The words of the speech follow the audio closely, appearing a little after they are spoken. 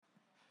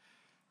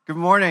Good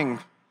morning.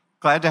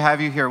 Glad to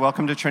have you here.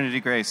 Welcome to Trinity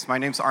Grace. My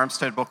name's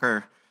Armstead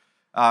Booker.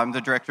 I'm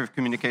the Director of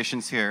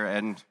Communications here,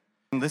 and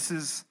this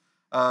is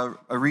a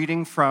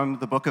reading from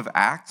the book of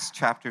Acts,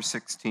 chapter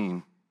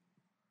 16.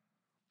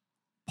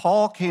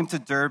 Paul came to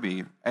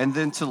Derbe and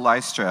then to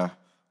Lystra,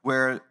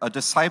 where a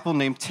disciple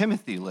named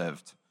Timothy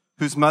lived,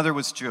 whose mother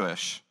was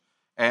Jewish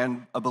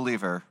and a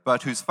believer,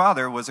 but whose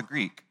father was a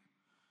Greek.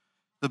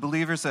 The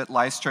believers at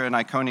Lystra and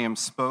Iconium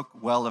spoke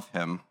well of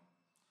him.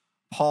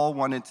 Paul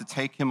wanted to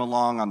take him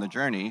along on the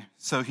journey,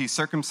 so he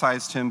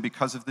circumcised him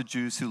because of the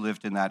Jews who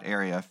lived in that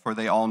area, for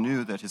they all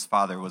knew that his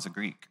father was a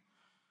Greek.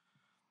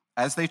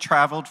 As they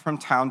traveled from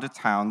town to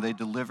town, they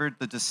delivered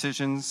the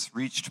decisions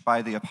reached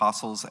by the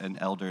apostles and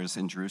elders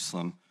in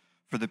Jerusalem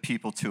for the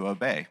people to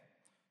obey.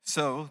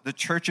 So the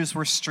churches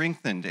were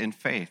strengthened in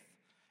faith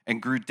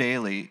and grew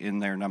daily in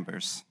their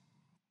numbers.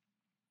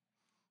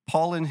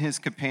 Paul and his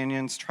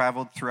companions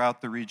traveled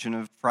throughout the region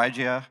of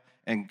Phrygia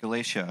and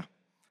Galatia,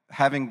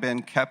 having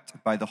been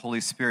kept by the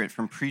Holy Spirit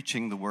from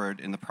preaching the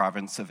word in the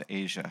province of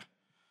Asia.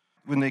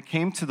 When they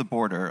came to the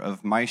border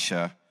of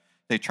Mysia,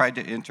 they tried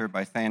to enter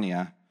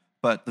Bithynia,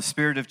 but the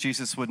Spirit of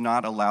Jesus would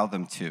not allow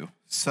them to.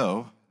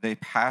 So they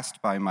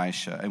passed by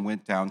Mysia and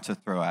went down to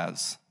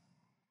Troas.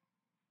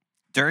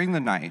 During the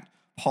night,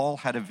 Paul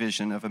had a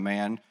vision of a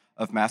man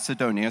of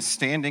Macedonia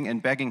standing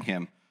and begging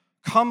him,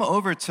 "Come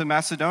over to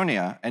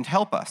Macedonia and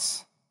help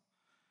us."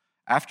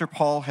 After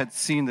Paul had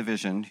seen the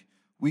vision,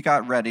 we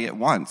got ready at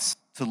once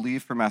to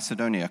leave for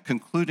Macedonia,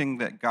 concluding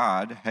that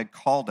God had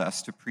called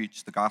us to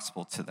preach the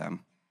gospel to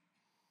them.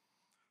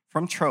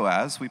 From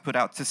Troas, we put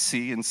out to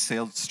sea and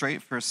sailed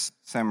straight for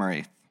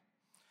Samothrace.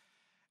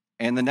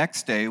 And the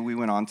next day, we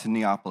went on to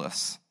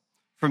Neapolis.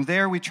 From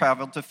there, we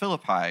traveled to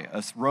Philippi,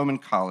 a Roman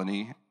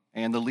colony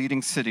and the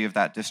leading city of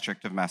that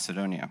district of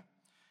Macedonia.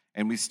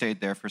 And we stayed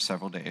there for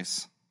several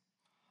days.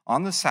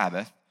 On the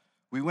Sabbath,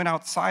 we went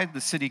outside the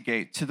city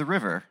gate to the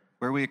river,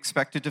 where we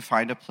expected to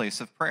find a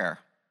place of prayer.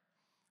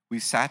 We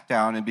sat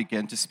down and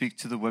began to speak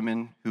to the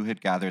women who had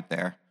gathered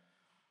there.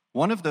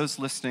 One of those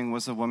listening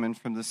was a woman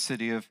from the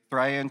city of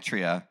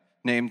Thyatira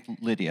named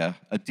Lydia,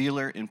 a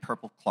dealer in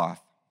purple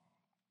cloth.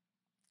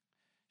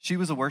 She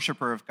was a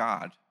worshiper of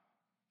God.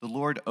 The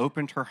Lord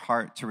opened her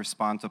heart to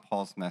respond to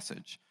Paul's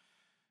message.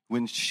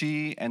 When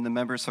she and the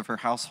members of her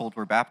household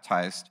were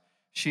baptized,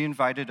 she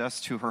invited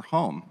us to her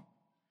home.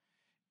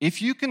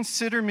 "If you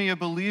consider me a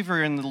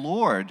believer in the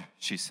Lord,"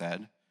 she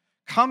said,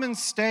 "come and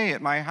stay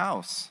at my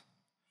house."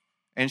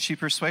 And she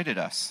persuaded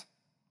us.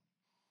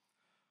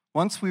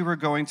 Once we were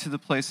going to the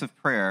place of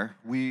prayer,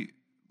 we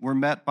were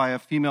met by a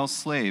female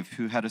slave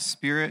who had a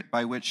spirit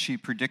by which she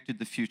predicted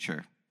the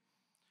future.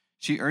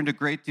 She earned a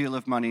great deal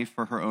of money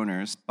for her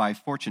owners by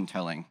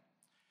fortune-telling.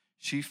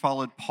 She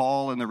followed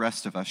Paul and the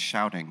rest of us,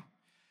 shouting,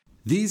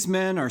 "These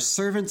men are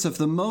servants of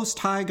the Most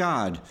High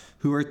God,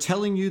 who are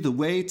telling you the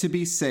way to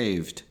be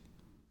saved."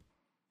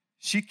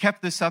 She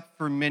kept this up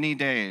for many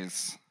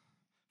days.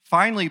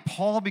 Finally,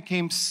 Paul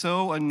became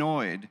so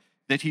annoyed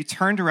that he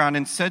turned around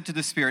and said to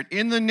the Spirit,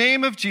 "In the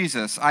name of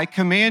Jesus, I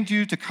command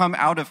you to come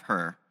out of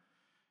her."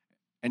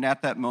 And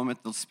at that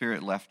moment, the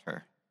Spirit left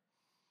her.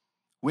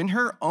 When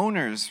her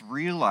owners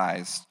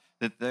realized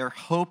that their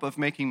hope of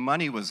making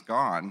money was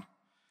gone,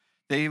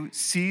 they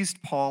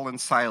seized Paul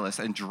and Silas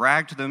and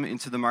dragged them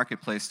into the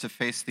marketplace to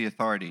face the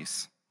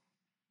authorities.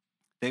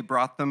 They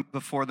brought them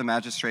before the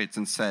magistrates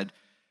and said,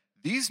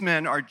 "These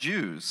men are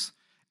Jews,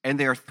 and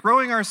they are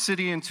throwing our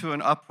city into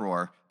an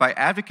uproar by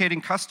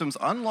advocating customs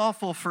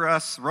unlawful for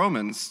us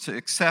Romans to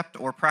accept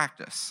or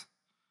practice."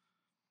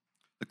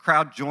 The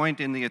crowd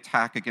joined in the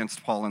attack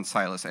against Paul and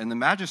Silas, and the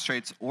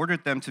magistrates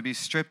ordered them to be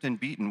stripped and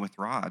beaten with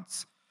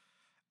rods.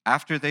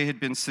 After they had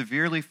been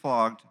severely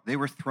flogged, they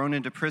were thrown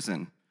into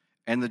prison,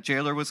 and the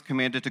jailer was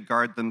commanded to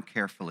guard them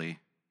carefully.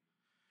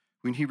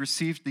 When he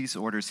received these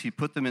orders, he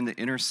put them in the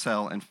inner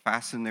cell and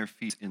fastened their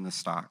feet in the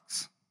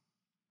stocks.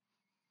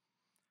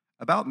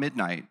 About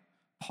midnight,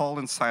 Paul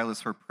and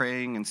Silas were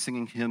praying and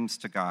singing hymns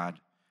to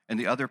God, and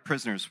the other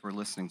prisoners were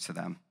listening to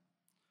them.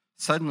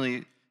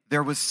 Suddenly,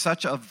 there was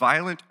such a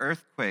violent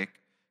earthquake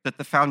that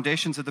the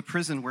foundations of the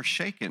prison were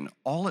shaken.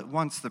 All at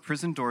once, the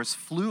prison doors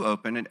flew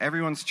open and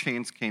everyone's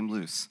chains came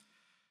loose.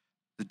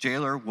 The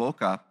jailer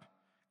woke up,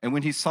 and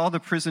when he saw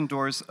the prison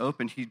doors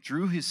open, he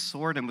drew his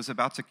sword and was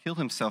about to kill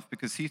himself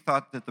because he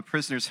thought that the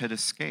prisoners had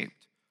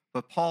escaped.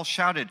 But Paul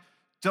shouted,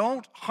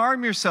 "Don't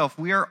harm yourself,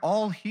 we are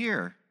all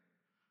here."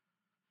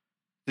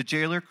 The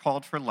jailer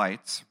called for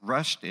lights,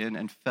 rushed in,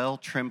 and fell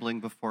trembling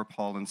before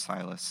Paul and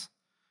Silas.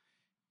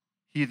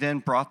 He then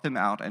brought them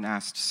out and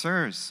asked,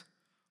 "Sirs,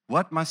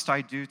 what must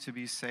I do to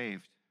be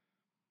saved?"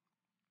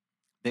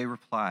 They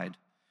replied,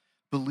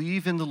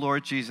 "Believe in the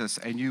Lord Jesus,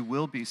 and you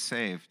will be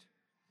saved,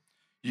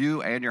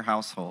 you and your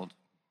household."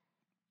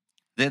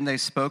 Then they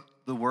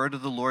spoke the word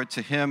of the Lord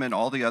to him and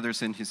all the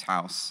others in his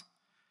house.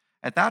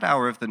 At that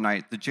hour of the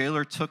night, the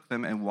jailer took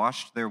them and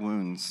washed their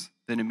wounds.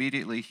 Then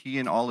immediately he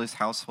and all his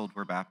household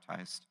were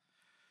baptized.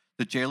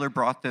 The jailer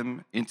brought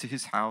them into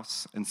his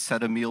house and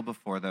set a meal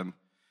before them.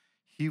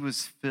 He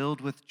was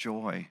filled with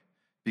joy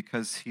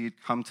because he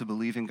had come to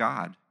believe in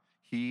God.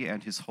 he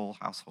and his whole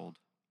household.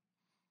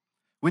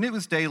 When it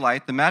was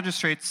daylight, the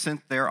magistrates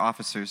sent their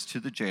officers to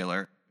the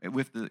jailer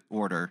with the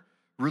order,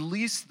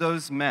 "Release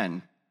those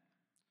men."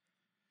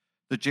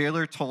 The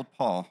jailer told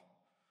Paul,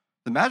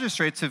 "The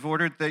magistrates have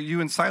ordered that you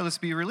and Silas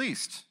be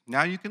released.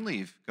 Now you can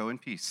leave. Go in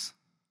peace."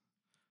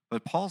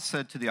 But Paul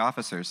said to the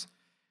officers,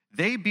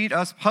 "They beat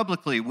us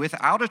publicly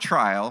without a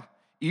trial,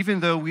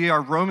 even though we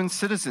are Roman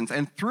citizens,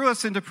 and threw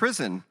us into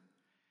prison.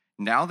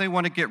 Now they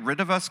want to get rid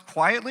of us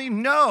quietly?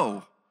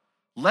 No!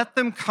 Let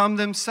them come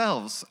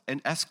themselves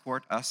and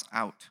escort us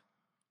out."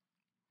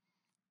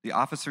 The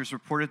officers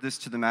reported this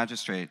to the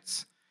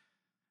magistrates,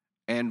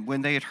 and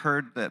when they had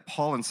heard that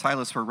Paul and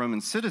Silas were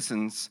Roman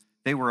citizens,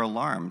 they were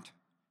alarmed.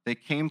 They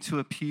came to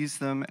appease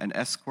them and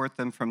escort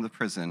them from the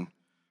prison,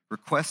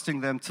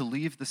 requesting them to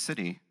leave the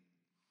city.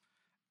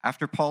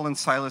 After Paul and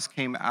Silas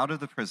came out of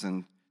the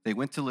prison, they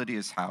went to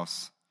Lydia's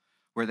house,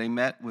 where they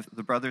met with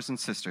the brothers and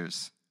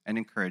sisters and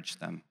encouraged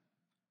them.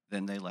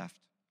 Then they left.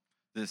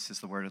 This is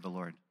the word of the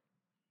Lord.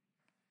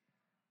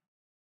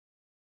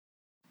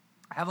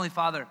 Heavenly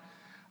Father,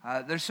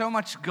 there's so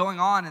much going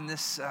on in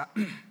this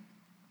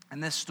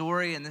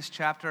story, in this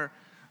chapter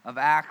of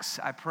Acts.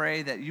 I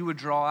pray that you would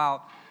draw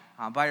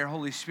out by your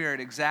Holy Spirit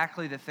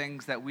exactly the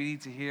things that we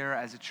need to hear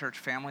as a church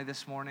family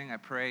this morning. I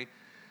pray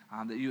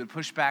that you would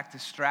push back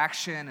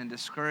distraction and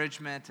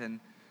discouragement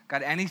and,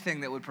 God, anything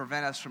that would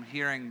prevent us from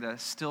hearing the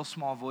still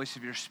small voice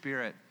of your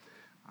Spirit.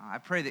 I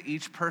pray that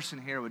each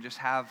person here would just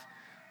have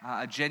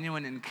a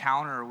genuine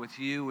encounter with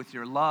you, with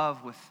your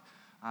love, with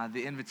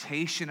the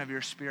invitation of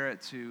your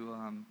Spirit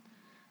to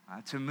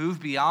move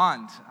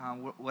beyond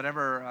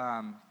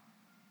whatever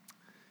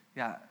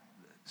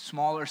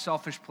smaller,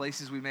 selfish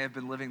places we may have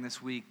been living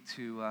this week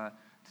to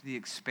the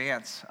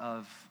expanse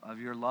of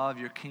your love,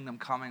 your kingdom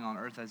coming on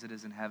earth as it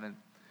is in heaven.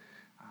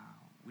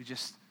 We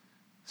just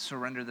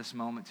surrender this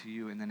moment to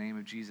you in the name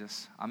of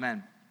Jesus.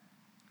 Amen.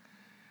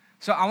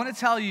 So I want to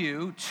tell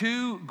you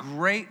two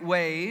great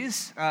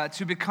ways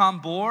to become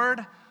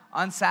bored,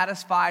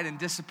 unsatisfied, and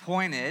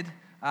disappointed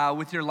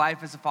with your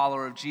life as a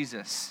follower of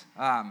Jesus.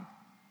 And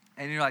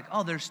you're like,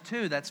 oh, there's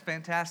two. That's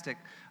fantastic.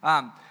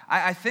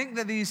 I think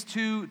that these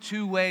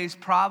two ways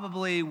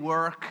probably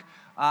work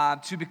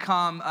to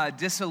become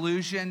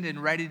disillusioned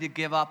and ready to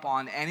give up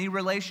on any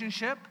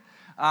relationship.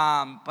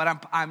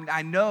 But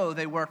I know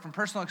they work from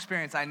personal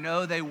experience. I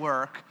know they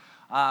work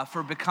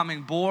for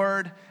becoming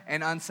bored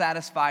and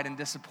unsatisfied and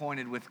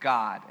disappointed with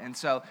God. And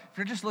so if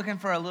you're just looking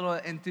for a little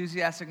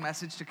enthusiastic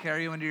message to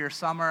carry you into your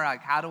summer,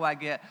 like how do I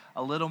get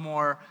a little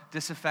more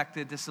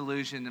disaffected,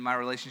 disillusioned in my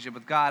relationship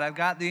with God, I've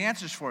got the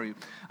answers for you.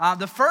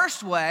 The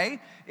first way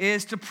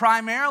is to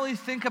primarily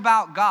think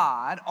about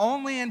God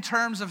only in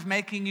terms of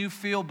making you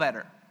feel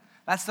better.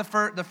 That's the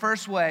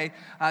first way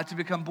to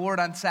become bored,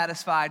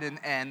 unsatisfied,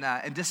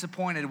 and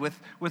disappointed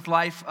with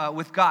life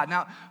with God.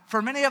 Now,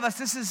 for many of us,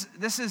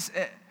 this is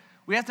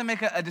we have to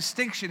make a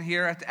distinction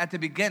here at the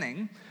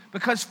beginning,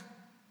 because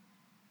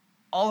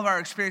all of our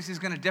experience is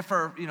going to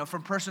differ,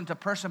 from person to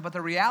person. But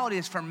the reality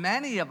is, for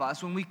many of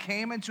us, when we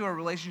came into a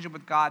relationship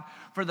with God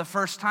for the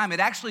first time, it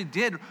actually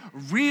did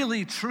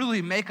really,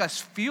 truly make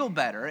us feel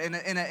better in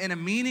a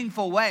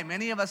meaningful way.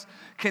 Many of us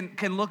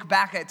can look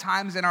back at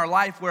times in our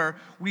life where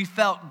we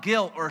felt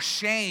guilt or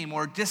shame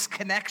or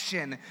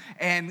disconnection,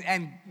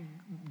 and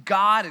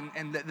God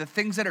and the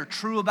things that are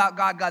true about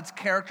God, God's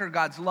character,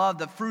 God's love,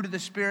 the fruit of the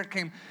Spirit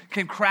came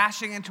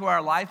crashing into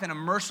our life in a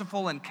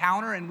merciful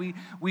encounter, and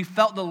we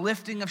felt the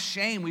lifting of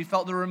shame. We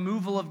felt the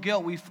removal of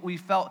guilt. We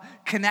felt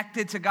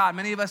connected to God.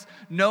 Many of us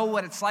know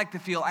what it's like to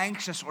feel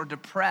anxious or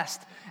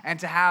depressed and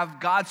to have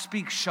God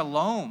speak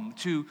shalom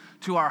to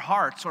our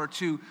hearts, or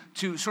to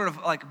sort of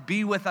like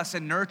be with us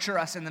and nurture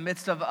us in the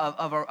midst of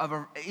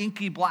a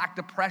inky black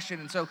depression.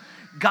 And so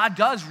God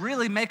does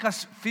really make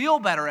us feel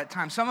better at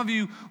times. Some of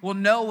you will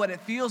know what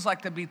it feels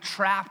like to be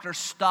trapped or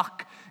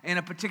stuck in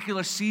a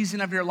particular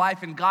season of your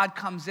life, and God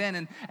comes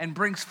in and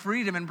brings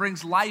freedom and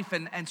brings life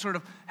and sort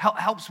of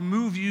helps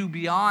move you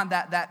beyond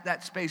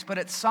that space. But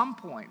at some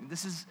point,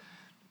 this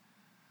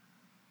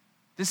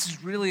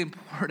is really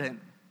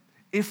important.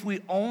 If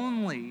we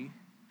only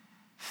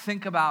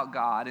think about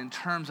God in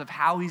terms of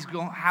how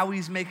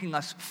he's making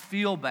us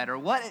feel better,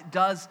 what it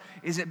does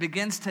is it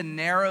begins to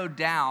narrow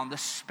down the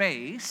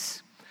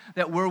space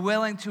that we're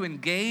willing to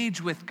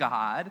engage with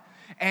God,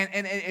 and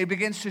it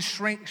begins to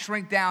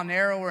shrink down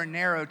narrower and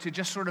narrow to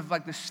just sort of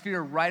like the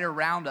sphere right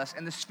around us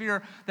and the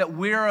sphere that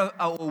we're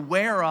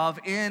aware of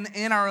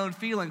in our own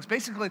feelings.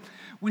 Basically,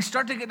 we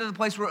start to get to the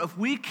place where if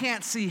we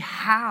can't see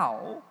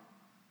how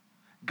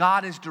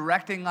God is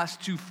directing us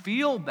to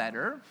feel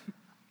better,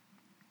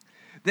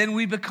 then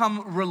we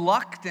become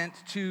reluctant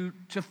to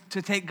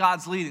take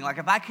God's leading. Like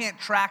if I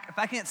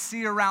can't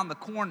see around the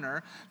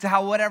corner to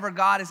how whatever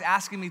God is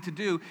asking me to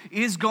do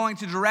is going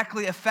to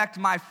directly affect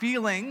my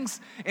feelings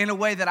in a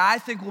way that I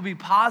think will be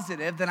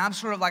positive, then I'm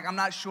sort of like, I'm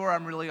not sure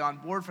I'm really on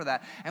board for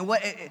that. And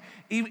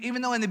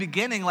even though in the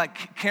beginning,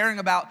 like caring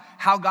about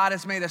how God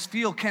has made us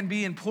feel can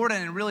be important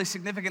and really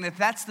significant, if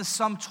that's the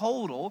sum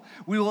total,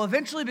 we will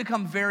eventually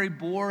become very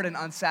bored and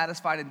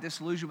unsatisfied and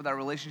disillusioned with our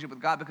relationship with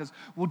God, because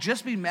we'll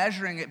just be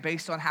measuring it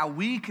based on how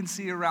we can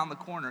see around the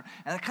corner.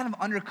 And that kind of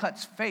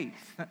undercuts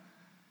faith,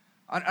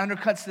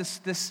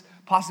 undercuts this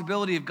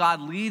possibility of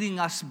God leading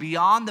us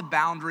beyond the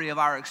boundary of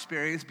our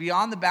experience,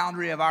 beyond the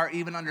boundary of our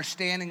even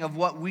understanding of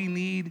what we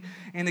need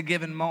in a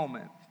given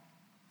moment.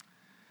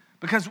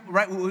 Because,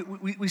 right,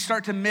 we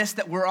start to miss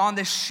that we're on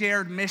this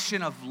shared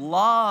mission of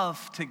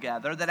love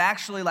together, that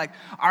actually, like,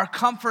 our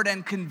comfort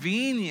and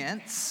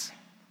convenience,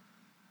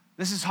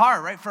 this is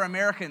hard, right, for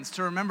Americans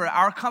to remember.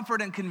 Our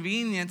comfort and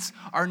convenience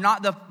are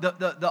not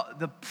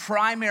the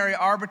primary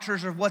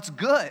arbiters of what's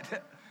good.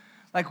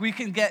 Like, we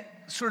can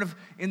get sort of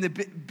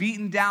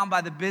beaten down by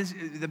the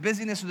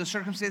busyness or the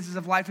circumstances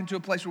of life into a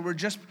place where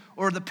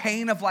or the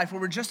pain of life,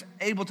 where we're just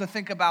able to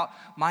think about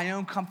my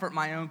own comfort,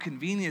 my own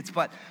convenience.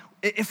 But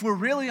if we're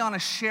really on a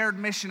shared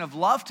mission of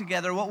love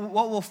together,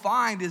 what we'll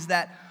find is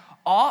that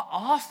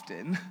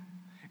often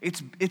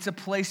it's a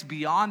place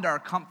beyond our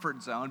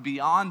comfort zone,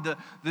 beyond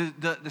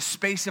the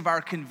space of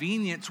our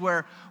convenience,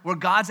 where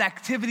God's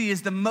activity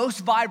is the most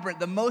vibrant,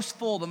 the most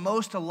full, the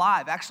most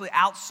alive, actually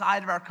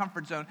outside of our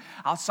comfort zone,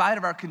 outside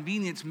of our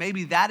convenience.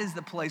 Maybe that is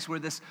the place where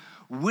this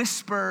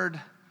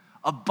whispered,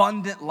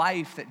 abundant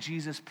life that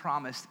Jesus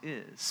promised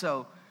is.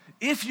 So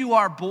if you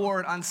are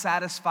bored,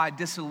 unsatisfied,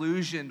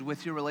 disillusioned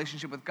with your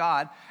relationship with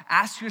God,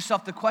 ask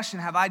yourself the question,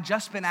 have I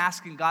just been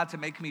asking God to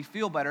make me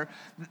feel better?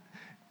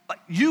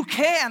 You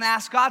can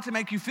ask God to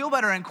make you feel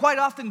better, and quite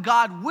often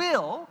God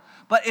will,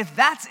 but if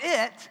that's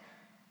it,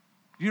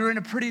 you're in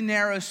a pretty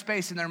narrow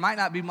space, and there might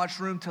not be much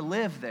room to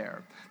live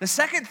there. The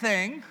second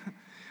thing,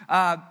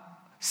 they're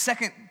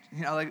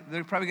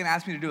probably gonna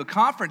ask me to do a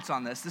conference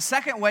on this. The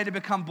second way to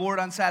become bored,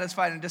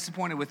 unsatisfied, and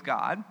disappointed with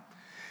God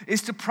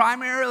is to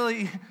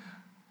primarily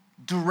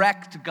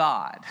direct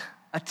God.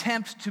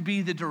 Attempt to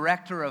be the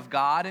director of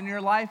God in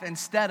your life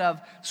instead of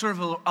sort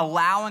of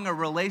allowing a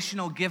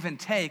relational give and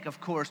take,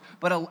 of course,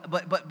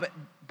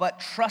 but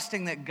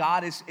trusting that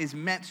God is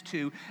meant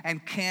to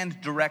and can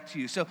direct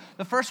you. So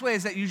the first way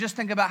is that you just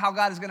think about how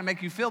God is going to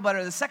make you feel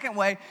better. The second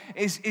way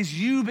is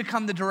you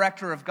become the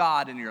director of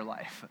God in your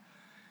life.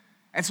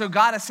 And so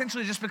God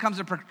essentially just becomes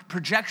a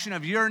projection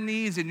of your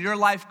needs and your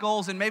life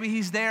goals, and maybe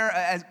he's there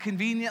as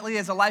conveniently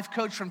as a life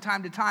coach from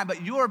time to time,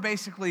 but you're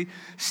basically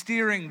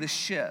steering the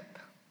ship.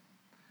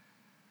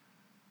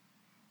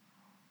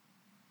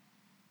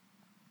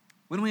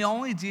 When we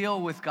only deal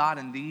with God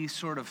in these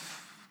sort of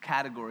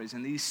categories,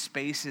 in these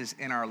spaces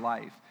in our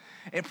life,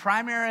 it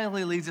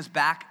primarily leads us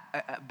back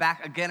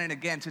again and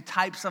again to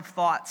types of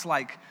thoughts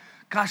like,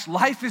 gosh,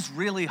 life is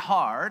really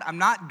hard. I'm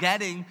not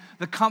getting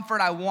the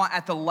comfort I want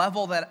at the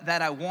level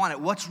that I want it.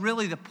 What's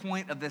really the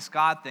point of this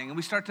God thing? And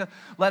we start to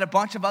let a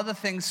bunch of other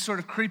things sort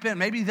of creep in.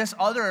 Maybe this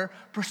other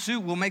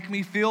pursuit will make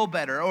me feel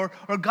better, or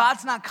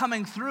God's not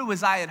coming through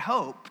as I had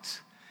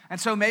hoped. And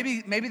so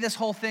maybe this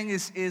whole thing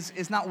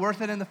is not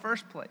worth it in the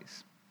first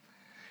place.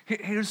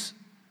 Here's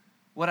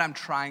what I'm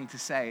trying to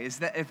say, is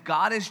that if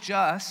God is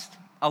just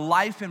a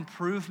life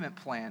improvement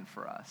plan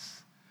for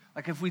us,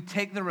 like if we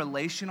take the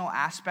relational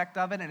aspect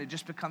of it and it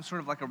just becomes sort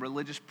of like a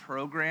religious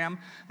program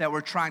that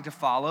we're trying to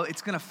follow,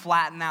 it's going to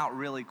flatten out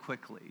really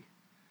quickly.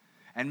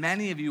 And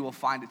many of you will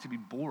find it to be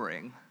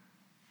boring,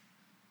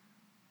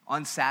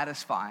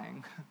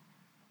 unsatisfying,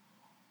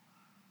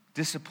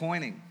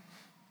 disappointing.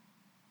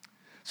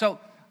 So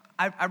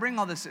I bring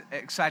all this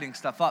exciting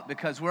stuff up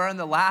because we're in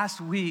the last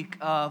week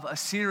of a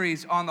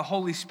series on the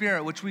Holy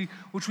Spirit, which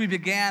we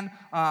began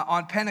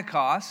on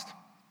Pentecost.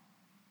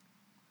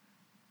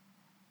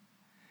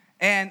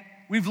 And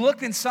we've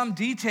looked in some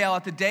detail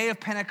at the day of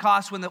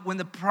Pentecost when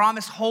the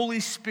promised Holy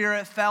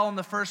Spirit fell on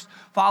the first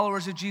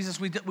followers of Jesus.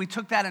 We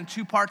took that in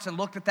two parts and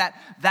looked at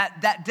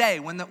that day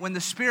when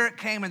the Spirit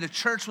came and the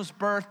church was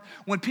birthed,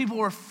 when people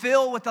were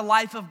filled with the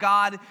life of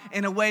God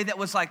in a way that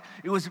was like,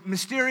 it was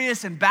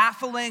mysterious and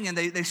baffling, and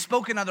they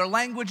spoke in other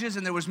languages,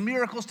 and there was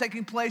miracles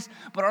taking place,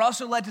 but it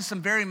also led to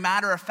some very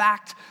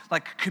matter-of-fact,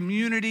 like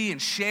community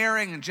and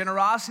sharing and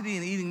generosity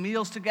and eating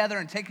meals together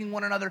and taking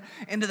one another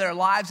into their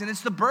lives. And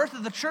it's the birth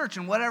of the church,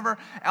 and whatever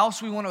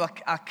else we want to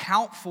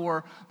account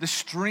for the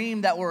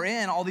stream that we're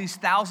in all these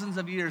thousands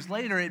of years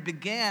later, it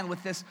began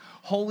with this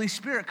Holy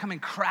Spirit coming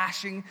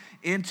crashing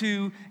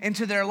into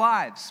their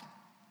lives.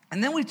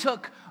 And then we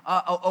took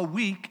a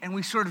week and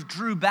we sort of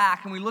drew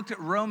back and we looked at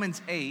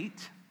Romans 8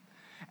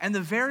 and the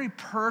very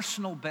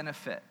personal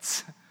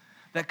benefits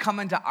that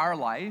come into our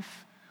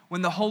life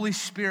when the Holy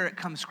Spirit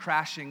comes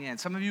crashing in.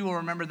 Some of you will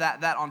remember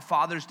that on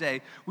Father's Day,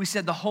 we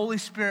said the Holy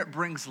Spirit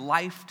brings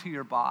life to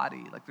your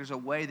body. Like there's a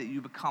way that you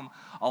become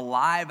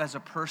alive as a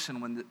person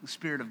when the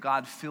Spirit of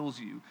God fills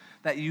you,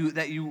 that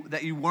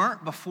you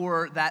weren't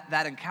before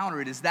that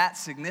encounter. It is that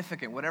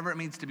significant, whatever it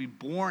means to be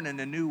born in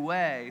a new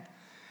way,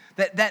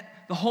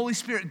 that the Holy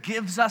Spirit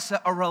gives us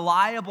a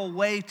reliable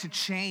way to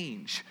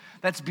change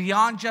that's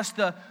beyond just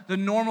the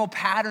normal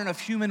pattern of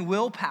human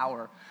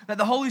willpower. That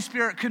the Holy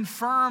Spirit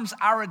confirms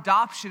our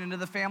adoption into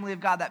the family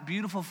of God. That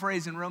beautiful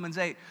phrase in Romans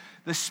 8,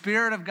 the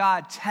Spirit of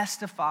God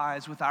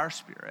testifies with our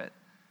spirit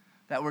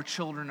that we're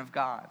children of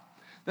God.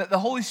 That the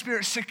Holy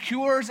Spirit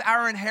secures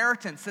our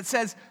inheritance. That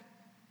says,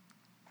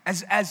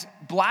 as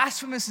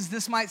blasphemous as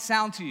this might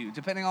sound to you,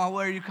 depending on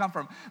where you come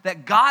from,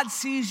 that God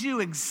sees you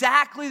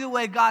exactly the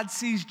way God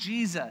sees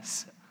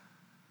Jesus.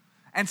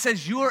 And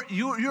says,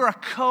 you're a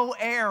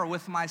co-heir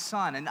with my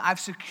son, and I've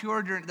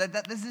secured your,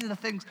 these are the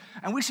things,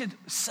 and we should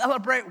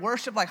celebrate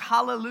worship like,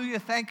 hallelujah,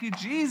 thank you,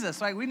 Jesus.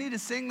 Like, we need to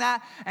sing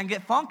that and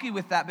get funky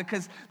with that,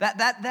 because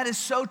that is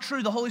so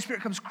true. The Holy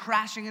Spirit comes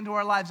crashing into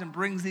our lives and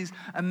brings these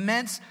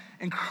immense,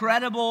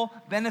 incredible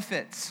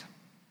benefits.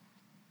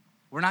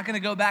 We're not going to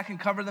go back and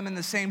cover them in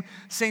the same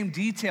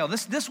detail.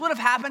 This would have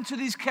happened to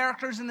these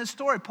characters in this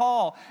story,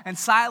 Paul and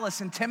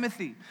Silas and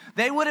Timothy.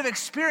 They would have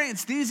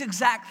experienced these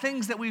exact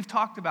things that we've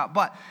talked about.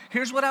 But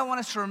here's what I want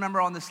us to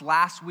remember on this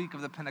last week of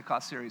the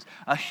Pentecost series.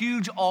 A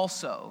huge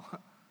also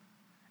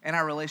in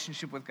our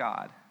relationship with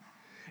God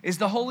is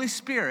the Holy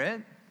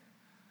Spirit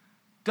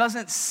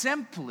doesn't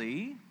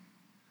simply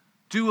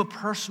do a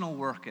personal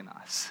work in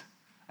us.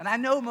 And I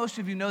know most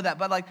of you know that,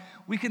 but like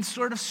we can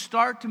sort of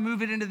start to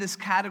move it into this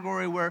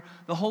category where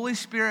the Holy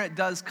Spirit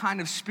does kind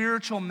of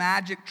spiritual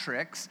magic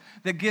tricks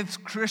that gives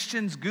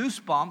Christians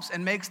goosebumps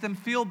and makes them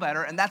feel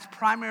better, and that's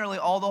primarily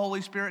all the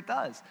Holy Spirit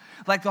does.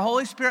 Like the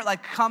Holy Spirit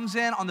like comes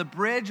in on the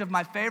bridge of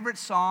my favorite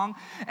song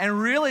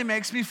and really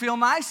makes me feel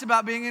nice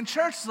about being in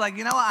church. It's like,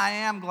 you know what, I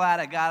am glad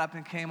I got up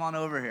and came on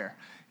over here.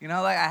 You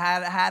know, like I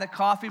had a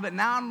coffee, but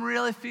now I'm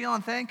really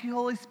feeling, thank you,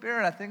 Holy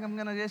Spirit. I think I'm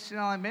going to just,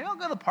 maybe I'll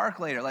go to the park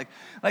later.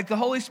 Like the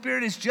Holy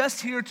Spirit is just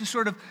here to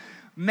sort of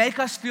make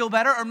us feel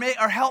better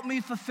or help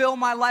me fulfill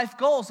my life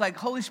goals. Like,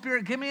 Holy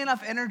Spirit, give me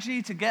enough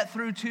energy to get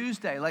through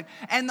Tuesday. Like,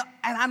 and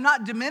I'm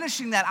not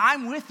diminishing that.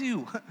 I'm with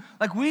you.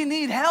 Like, we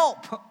need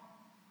help,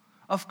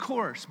 of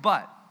course.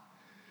 But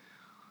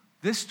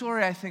this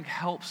story, I think,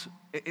 helps.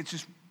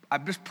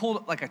 I've just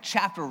pulled like a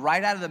chapter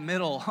right out of the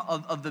middle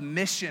of the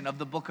mission of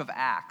the book of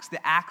Acts, the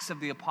Acts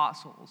of the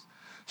Apostles,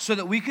 so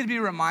that we could be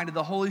reminded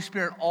the Holy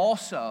Spirit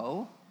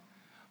also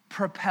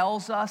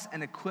propels us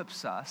and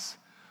equips us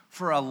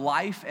for a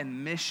life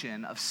and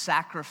mission of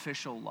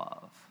sacrificial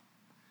love.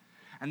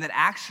 And that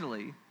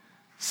actually,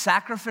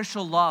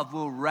 sacrificial love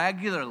will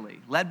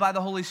regularly, led by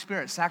the Holy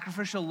Spirit,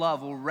 sacrificial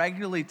love will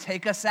regularly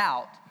take us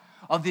out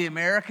of the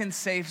American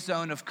safe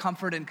zone of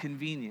comfort and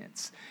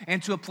convenience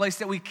into a place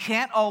that we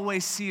can't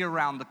always see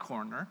around the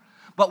corner.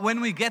 But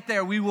when we get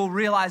there, we will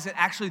realize that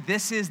actually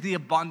this is the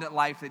abundant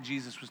life that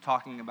Jesus was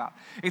talking about.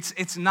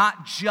 It's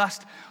not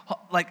just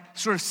like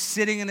sort of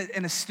sitting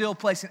in a still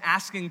place and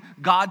asking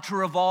God to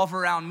revolve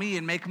around me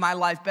and make my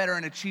life better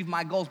and achieve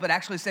my goals, but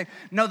actually saying,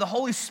 no, the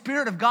Holy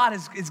Spirit of God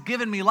has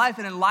given me life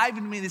and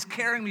enlivened me and is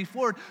carrying me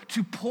forward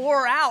to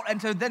pour out and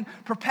to then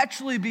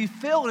perpetually be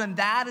filled. And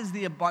that is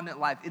the abundant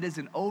life. It is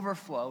an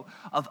overflow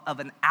of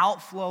an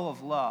outflow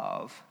of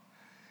love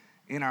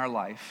in our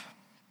life.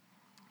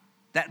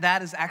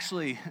 That is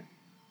actually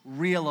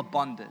real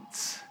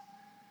abundance.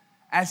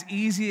 As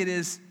easy it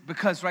is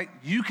because, right,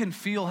 you can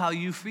feel how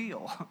you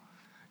feel.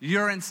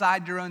 You're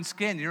inside your own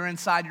skin. You're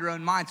inside your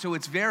own mind. So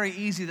it's very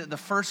easy that the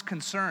first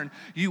concern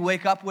you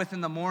wake up with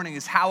in the morning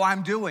is how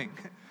I'm doing.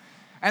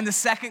 And the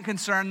second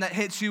concern that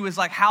hits you is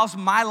like, how's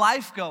my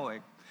life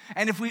going?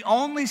 And if we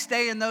only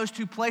stay in those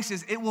two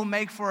places, it will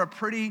make for a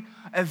pretty,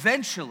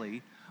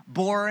 eventually,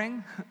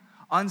 boring,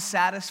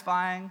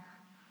 unsatisfying,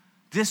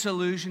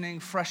 disillusioning,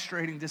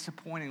 frustrating,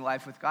 disappointing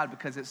life with God,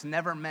 because it's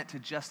never meant to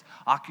just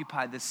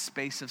occupy this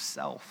space of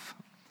self.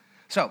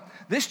 So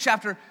this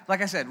chapter,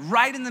 like I said,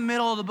 right in the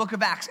middle of the book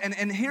of Acts.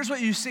 And here's what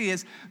you see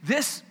is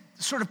this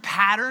sort of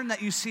pattern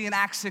that you see in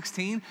Acts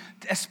 16,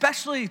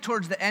 especially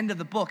towards the end of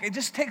the book. It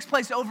just takes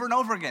place over and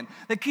over again.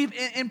 They keep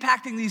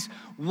impacting these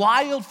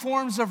wild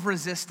forms of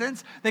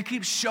resistance. They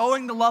keep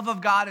showing the love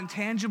of God in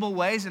tangible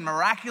ways, in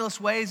miraculous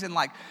ways, in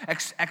like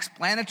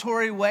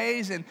explanatory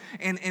ways, and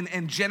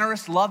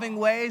generous, loving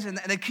ways. And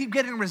they keep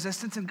getting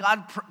resistance, and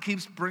God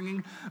keeps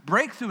bringing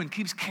breakthrough and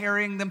keeps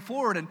carrying them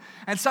forward.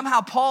 And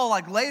somehow Paul,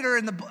 like later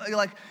in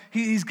the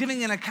he's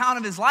giving an account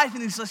of his life,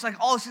 and he's just like,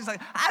 he's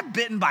like, I'm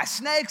bitten by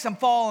snakes, I'm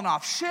falling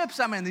off ships,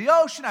 I'm in the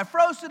ocean, I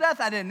froze to death,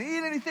 I didn't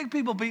eat anything,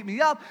 people beat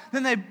me up,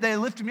 then they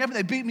lifted me up and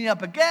they beat me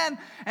up again,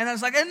 and I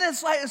was like, and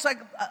it's like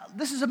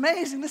this is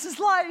amazing, this is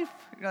life.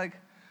 You're like,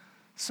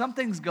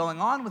 something's going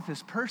on with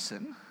this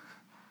person,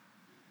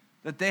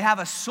 that they have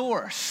a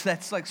source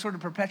that's like sort of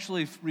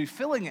perpetually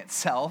refilling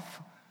itself,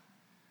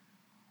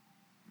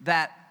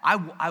 that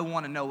I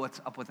want to know what's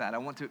up with that. I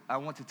want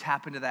to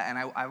tap into that,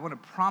 and I want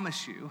to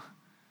promise you,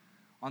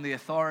 on the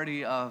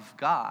authority of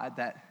God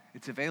that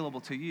it's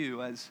available to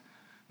you as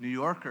New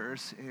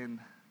Yorkers in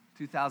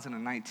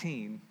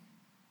 2019.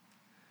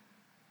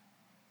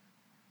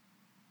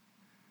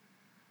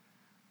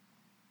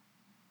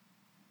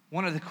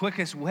 One of the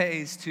quickest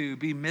ways to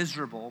be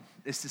miserable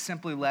is to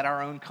simply let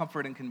our own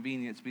comfort and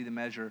convenience be the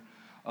measure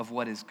of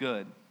what is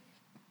good.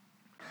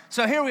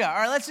 So here we are.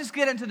 All right, let's just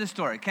get into the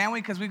story, can we?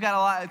 Because we've got a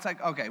lot. It's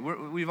like, okay,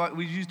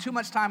 we've used too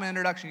much time in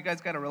introduction. You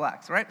guys got to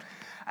relax, right?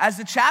 As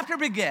the chapter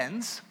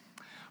begins,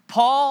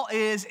 Paul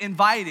is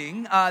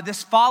inviting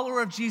this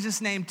follower of Jesus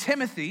named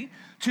Timothy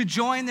to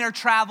join their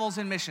travels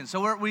and missions.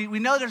 So we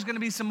know there's going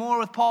to be some more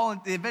with Paul,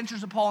 and the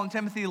adventures of Paul and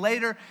Timothy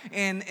later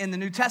in the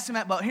New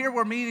Testament, but here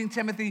we're meeting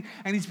Timothy,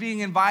 and he's being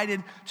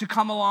invited to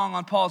come along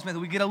on Paul's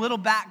mission. We get a little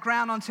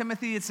background on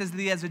Timothy. It says that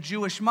he has a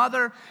Jewish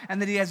mother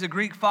and that he has a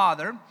Greek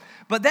father.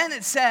 But then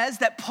it says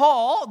that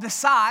Paul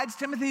decides,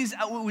 Timothy's,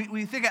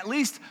 we think at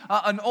least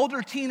an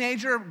older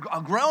teenager, a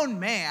grown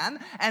man,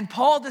 and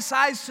Paul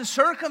decides to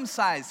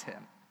circumcise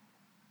him.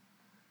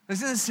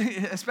 This is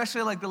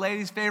especially like the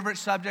ladies' favorite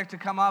subject to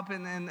come up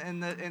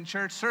in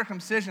church,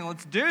 circumcision.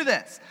 Let's do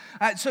this.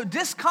 So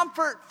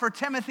discomfort for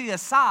Timothy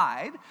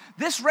aside,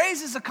 this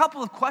raises a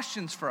couple of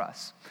questions for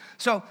us.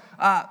 So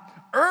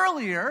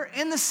earlier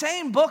in the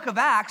same book of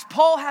Acts,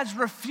 Paul has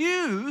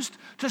refused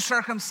to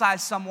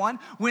circumcise someone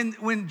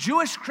when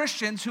Jewish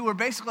Christians, who were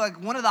basically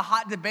like one of the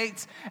hot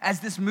debates as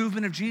this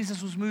movement of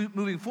Jesus was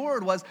moving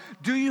forward, was,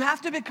 do you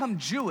have to become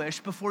Jewish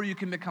before you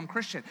can become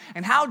Christian?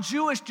 And how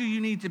Jewish do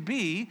you need to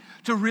be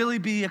to really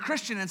be a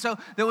Christian? And so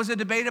there was a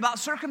debate about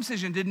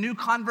circumcision. Did new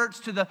converts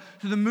to the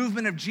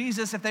movement of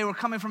Jesus, if they were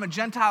coming from a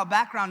Gentile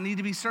background, need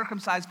to be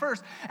circumcised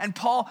first? And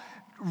Paul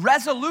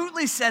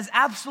resolutely says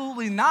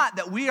absolutely not,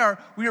 that we are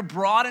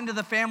brought into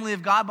the family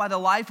of God by the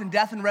life and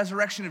death and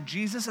resurrection of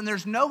Jesus, and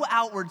there's no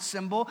outward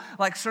symbol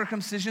like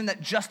circumcision that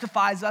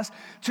justifies us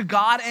to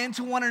God and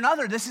to one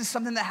another. This is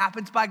something that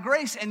happens by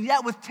grace. And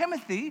yet with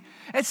Timothy,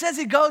 it says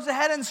he goes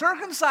ahead and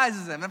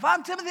circumcises him. If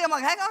I'm Timothy, I'm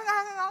like, hang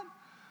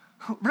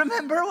on.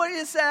 Remember what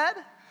you said?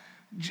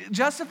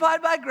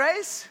 Justified by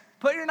grace?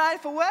 Put your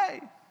knife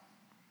away.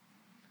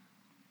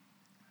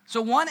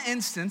 So one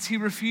instance, he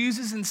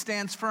refuses and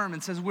stands firm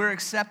and says, we're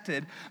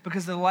accepted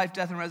because of the life,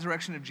 death, and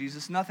resurrection of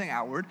Jesus, nothing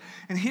outward.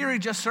 And here he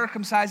just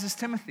circumcises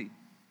Timothy.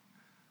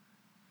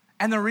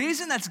 And the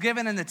reason that's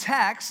given in the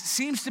text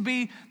seems to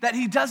be that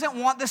he doesn't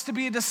want this to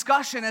be a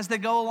discussion as they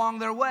go along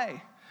their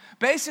way.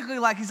 Basically,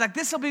 he's like,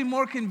 this will be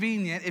more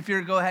convenient if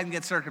you go ahead and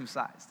get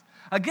circumcised.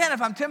 Again,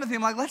 if I'm Timothy,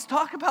 I'm like, let's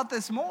talk about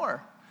this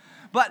more.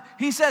 But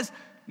he says,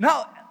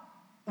 no,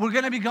 we're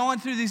going to be going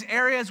through these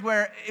areas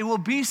where it will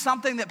be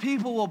something that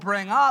people will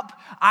bring up.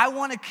 I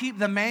want to keep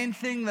the main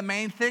thing.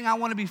 I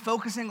want to be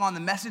focusing on the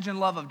message and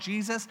love of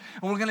Jesus.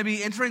 And we're going to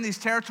be entering these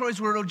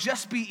territories where it'll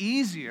just be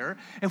easier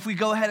if we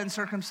go ahead and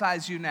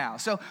circumcise you now.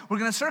 So we're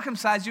going to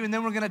circumcise you, and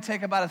then we're going to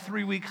take about a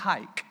 3-week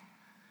hike.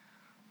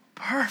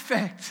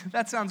 Perfect.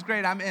 That sounds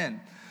great. I'm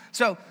in.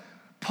 So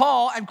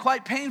Paul, and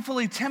quite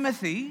painfully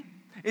Timothy,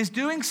 is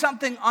doing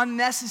something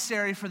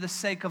unnecessary for the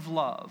sake of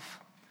love.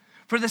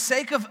 For the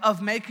sake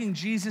of making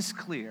Jesus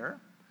clear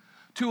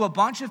to a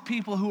bunch of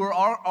people who are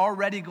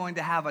already going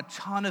to have a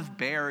ton of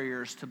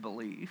barriers to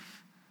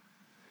belief.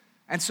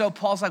 And so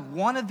Paul's like,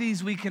 one of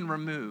these we can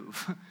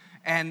remove.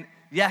 And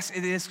yes,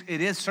 it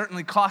is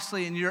certainly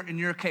costly in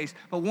your case,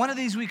 but one of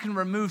these we can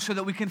remove so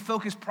that we can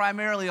focus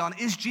primarily on,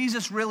 is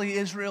Jesus really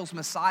Israel's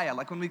Messiah?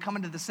 Like when we come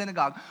into the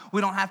synagogue,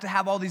 we don't have to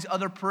have all these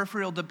other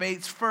peripheral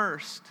debates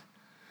first.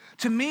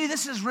 To me,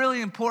 this is really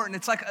important.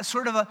 It's like a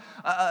sort of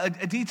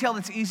a detail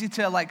that's easy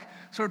to like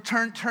sort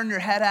of turn your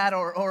head at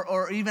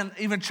or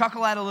even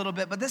chuckle at a little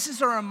bit. But this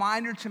is a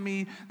reminder to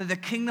me that the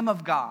kingdom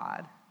of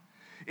God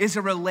is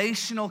a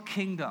relational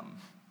kingdom.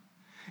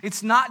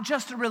 It's not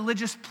just a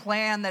religious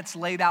plan that's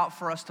laid out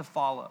for us to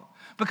follow.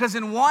 Because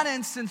in one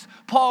instance,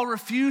 Paul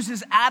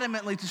refuses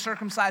adamantly to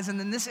circumcise, and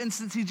in this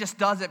instance, he just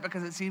does it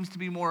because it seems to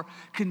be more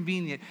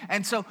convenient.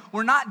 And so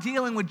we're not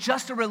dealing with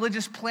just a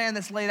religious plan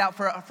that's laid out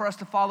for us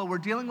to follow. We're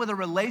dealing with a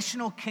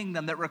relational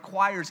kingdom that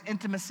requires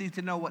intimacy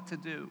to know what to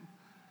do.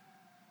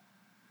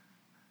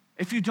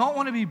 If you don't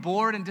want to be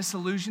bored and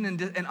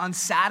disillusioned and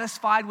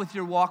unsatisfied with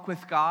your walk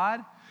with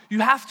God,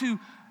 you have to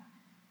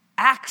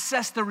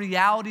access the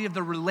reality of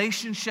the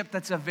relationship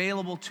that's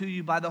available to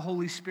you by the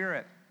Holy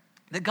Spirit.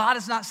 That God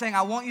is not saying,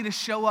 I want you to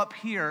show up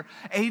here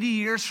 80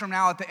 years from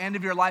now at the end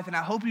of your life, and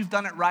I hope you've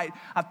done it right.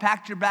 I've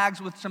packed your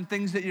bags with some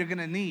things that you're going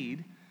to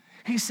need.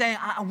 He's saying,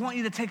 I want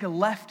you to take a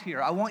left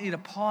here. I want you to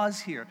pause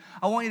here.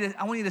 I want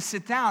you to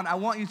sit down. I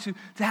want you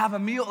to have a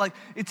meal. Like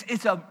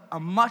it's a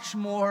much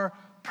more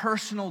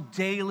personal,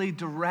 daily,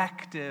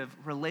 directive,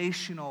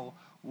 relational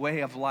way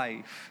of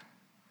life.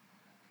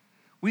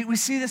 We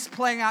see this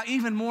playing out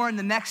even more in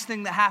the next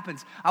thing that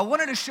happens. I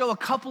wanted to show a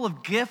couple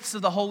of gifts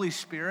of the Holy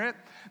Spirit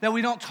that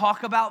we don't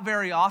talk about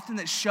very often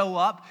that show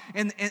up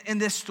in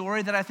this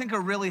story that I think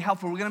are really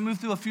helpful. We're going to move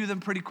through a few of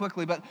them pretty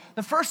quickly. But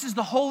the first is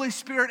the Holy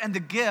Spirit and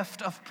the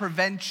gift of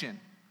prevention.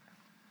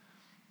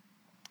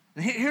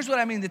 And here's what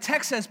I mean. The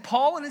text says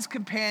Paul and his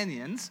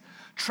companions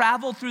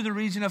traveled through the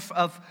region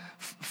of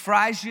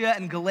Phrygia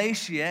and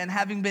Galatia, and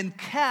having been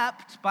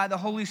kept by the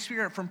Holy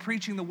Spirit from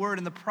preaching the word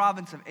in the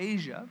province of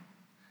Asia,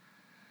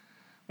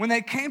 when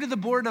they came to the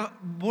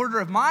border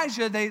of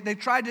Mysia, they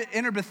tried to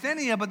enter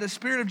Bithynia, but the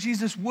Spirit of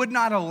Jesus would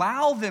not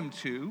allow them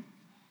to.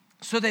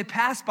 So they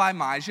passed by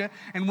Mysia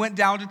and went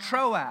down to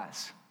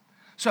Troas.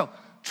 So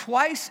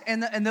twice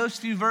in those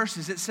few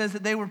verses, it says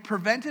that they were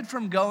prevented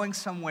from going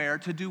somewhere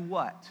to do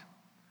what?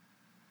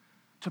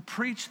 To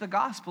preach the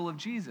gospel of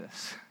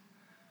Jesus.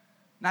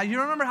 Now,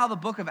 you remember how the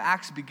book of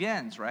Acts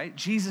begins, right?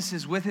 Jesus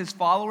is with his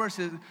followers.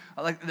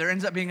 Like there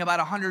ends up being about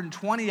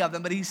 120 of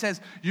them, but he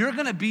says, you're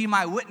going to be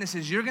my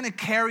witnesses. You're going to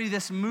carry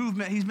this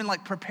movement. He's been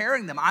like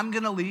preparing them. I'm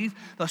going to leave.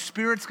 The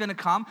Spirit's going to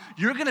come.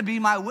 You're going to be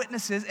my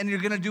witnesses, and you're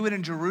going to do it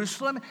in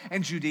Jerusalem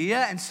and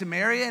Judea and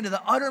Samaria and to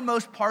the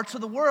uttermost parts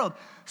of the world.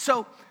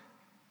 So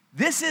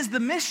this is the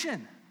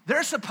mission.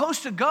 They're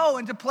supposed to go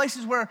into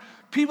places where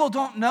people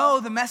don't know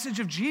the message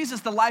of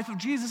Jesus, the life of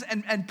Jesus,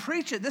 and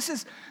preach it. This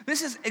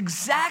is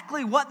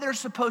exactly what they're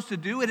supposed to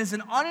do. It is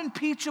an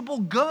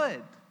unimpeachable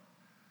good.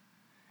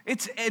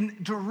 It's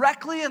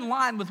directly in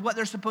line with what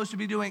they're supposed to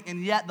be doing,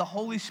 and yet the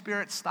Holy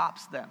Spirit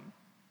stops them.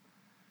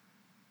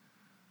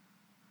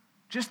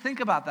 Just think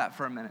about that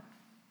for a minute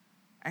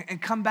and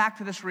come back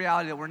to this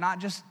reality that we're not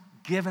just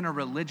given a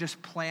religious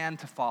plan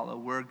to follow.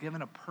 We're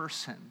given a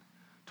person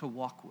to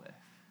walk with.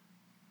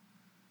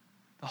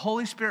 The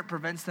Holy Spirit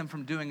prevents them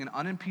from doing an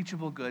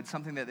unimpeachable good,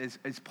 something that is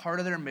part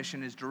of their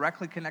mission, is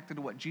directly connected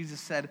to what Jesus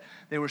said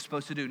they were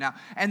supposed to do. Now,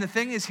 and the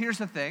thing is, here's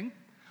the thing.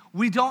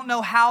 We don't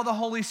know how the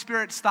Holy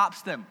Spirit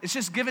stops them. It's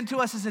just given to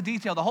us as a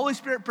detail. The Holy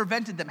Spirit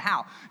prevented them.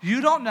 How?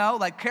 You don't know.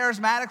 Like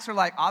charismatics are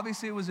like,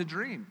 obviously it was a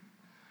dream.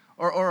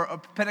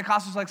 Or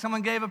Pentecostals, like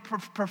someone gave a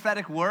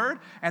prophetic word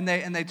and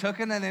they took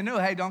it and they knew,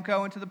 hey, don't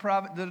go into the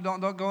province,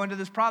 don't go into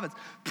this province.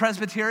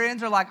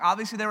 Presbyterians are like,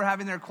 obviously they were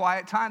having their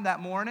quiet time that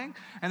morning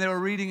and they were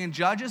reading in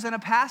Judges and a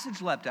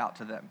passage leapt out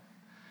to them.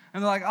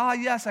 And they're like, oh,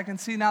 yes, I can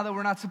see now that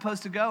we're not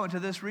supposed to go into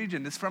this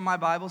region. It's from my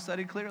Bible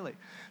study clearly.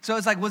 So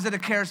it's like, was it a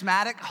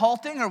charismatic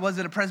halting, or was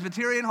it a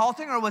Presbyterian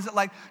halting, or was it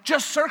like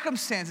just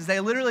circumstances? They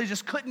literally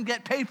just couldn't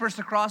get papers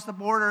to cross the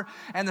border,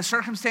 and the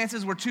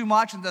circumstances were too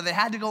much, and so they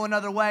had to go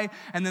another way.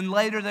 And then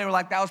later they were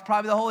like, that was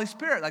probably the Holy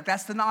Spirit. Like,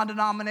 that's the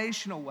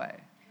non-denominational way.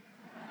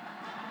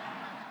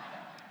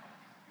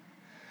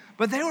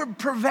 But they were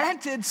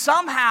prevented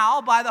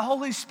somehow by the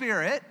Holy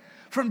Spirit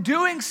from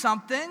doing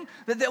something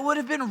that would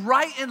have been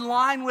right in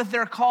line with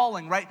their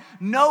calling, right?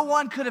 No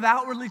one could have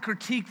outwardly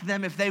critiqued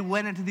them if they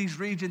went into these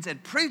regions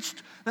and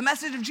preached the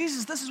message of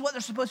Jesus. This is what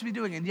they're supposed to be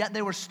doing, and yet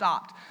they were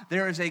stopped.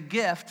 There is a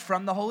gift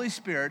from the Holy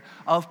Spirit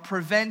of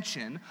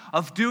prevention,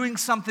 of doing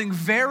something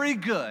very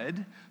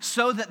good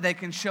so that they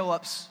can show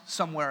up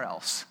somewhere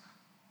else.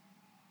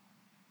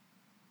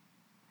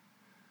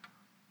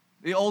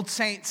 The old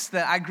saints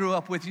that I grew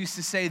up with used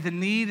to say, the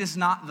need is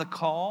not the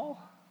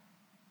call.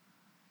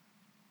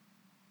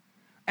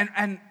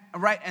 And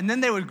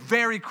then they would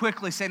very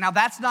quickly say, now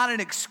that's not an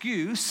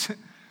excuse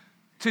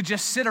to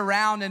just sit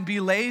around and be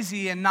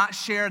lazy and not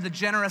share the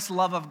generous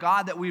love of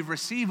God that we've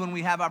received when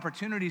we have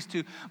opportunities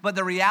to. But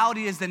the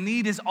reality is the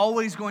need is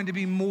always going to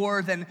be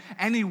more than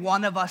any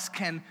one of us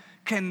can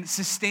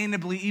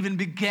sustainably even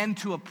begin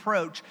to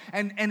approach.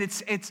 And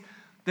it's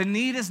the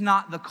need is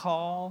not the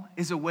call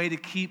is a way to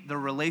keep the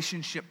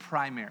relationship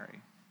primary.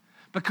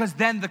 Because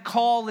then the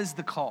call is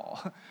the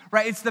call,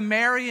 right? It's the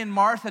Mary and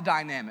Martha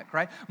dynamic,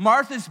 right?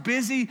 Martha's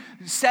busy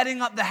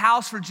setting up the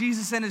house for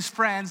Jesus and his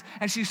friends,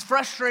 and she's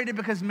frustrated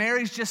because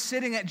Mary's just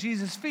sitting at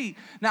Jesus' feet.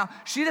 Now,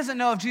 she doesn't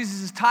know if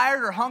Jesus is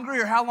tired or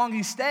hungry or how long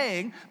he's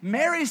staying.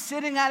 Mary's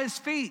sitting at his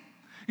feet.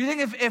 You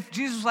think if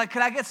Jesus was like,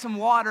 could I get some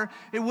water?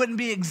 It wouldn't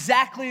be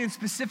exactly and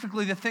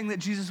specifically the thing that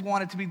Jesus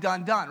wanted to be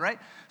done, right?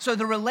 So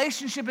the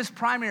relationship is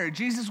primary.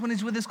 Jesus, when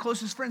he's with his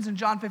closest friends in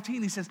John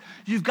 15, he says,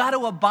 you've got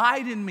to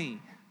abide in me.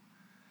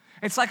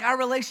 It's like our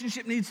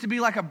relationship needs to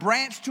be like a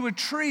branch to a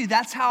tree.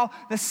 That's how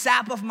the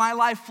sap of my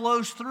life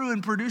flows through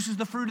and produces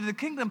the fruit of the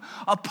kingdom.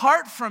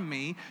 Apart from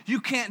me, you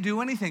can't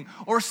do anything.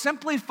 Or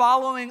simply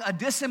following a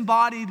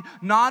disembodied,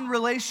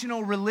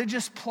 non-relational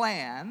religious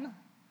plan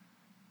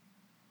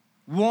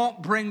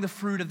won't bring the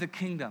fruit of the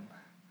kingdom.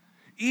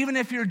 Even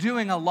if you're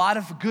doing a lot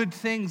of good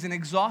things and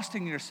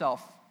exhausting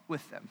yourself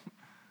with them.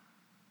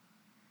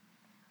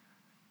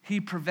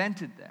 He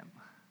prevented them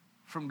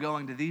from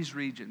going to these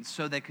regions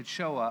so they could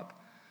show up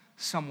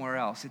somewhere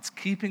else. It's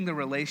keeping the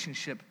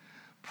relationship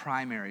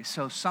primary.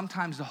 So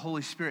sometimes the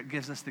Holy Spirit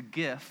gives us the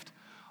gift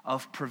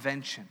of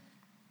prevention.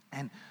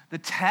 And the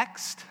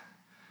text,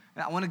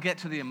 and I want to get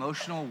to the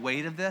emotional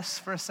weight of this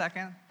for a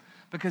second,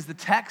 because the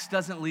text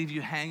doesn't leave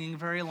you hanging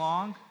very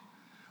long.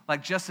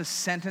 Like just a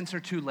sentence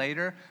or two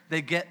later,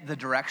 they get the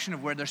direction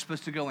of where they're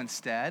supposed to go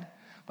instead.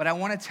 But I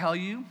want to tell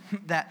you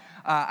that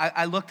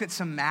I looked at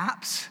some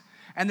maps,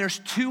 and there's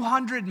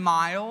 200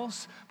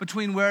 miles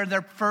between where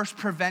they're first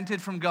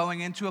prevented from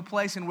going into a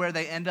place and where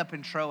they end up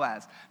in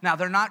Troas. Now,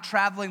 they're not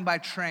traveling by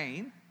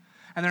train,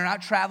 And they're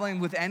not traveling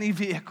with any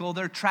vehicle.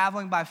 They're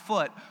traveling by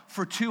foot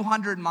for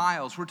 200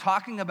 miles. We're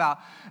talking about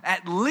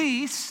at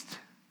least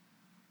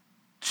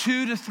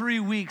 2 to 3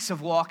 weeks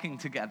of walking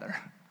together.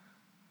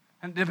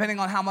 And depending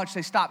on how much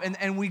they stop.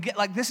 And we get,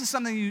 like, this is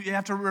something you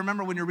have to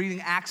remember when you're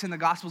reading Acts in the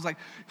Gospels. Like,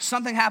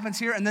 something happens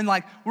here, and then,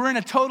 like, we're in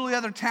a totally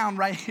other town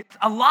right here.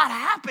 A lot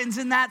happens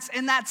in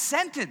that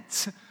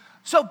sentence.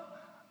 So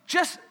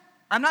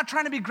I'm not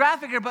trying to be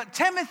graphic here, but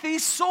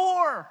Timothy's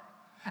sore.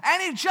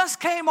 And he just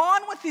came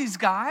on with these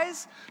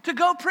guys to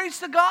go preach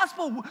the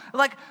gospel.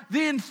 Like,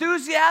 the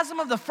enthusiasm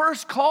of the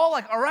first call,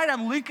 like, all right,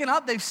 I'm leaking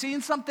up. They've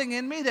seen something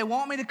in me. They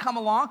want me to come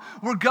along.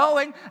 We're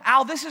going.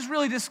 Al, this is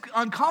really just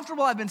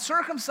uncomfortable. I've been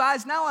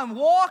circumcised. Now I'm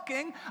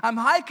walking. I'm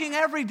hiking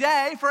every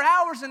day for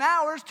hours and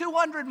hours,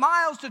 200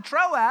 miles to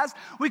Troas.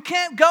 We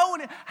can't go.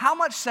 How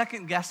much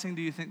second guessing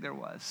do you think there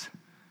was?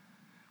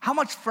 How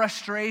much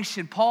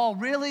frustration? Paul,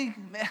 really?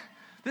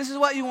 This is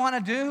what you want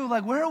to do?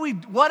 Like,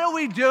 what are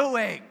we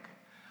doing?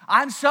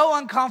 I'm so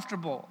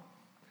uncomfortable.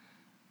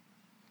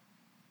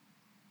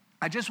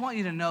 I just want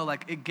you to know,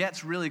 like, it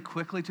gets really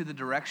quickly to the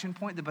direction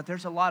point, but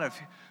there's a lot of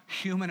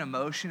human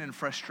emotion and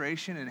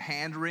frustration and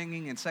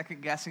hand-wringing and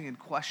second-guessing and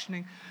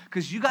questioning,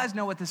 because you guys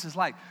know what this is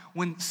like.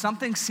 When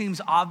something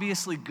seems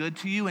obviously good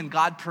to you and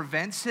God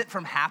prevents it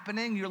from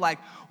happening, you're like,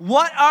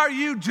 what are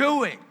you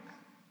doing?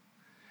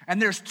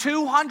 And there's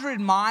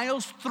 200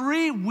 miles,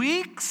 3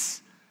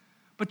 weeks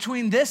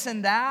between this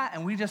and that,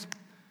 and we just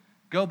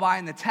go by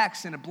in the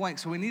text in a blink.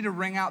 So we need to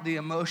wring out the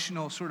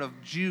emotional sort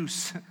of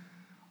juice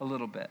a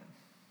little bit.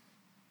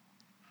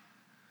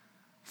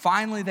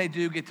 Finally, they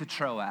do get to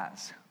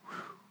Troas.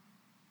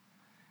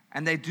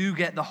 And they do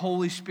get, the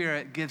Holy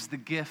Spirit gives the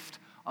gift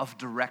of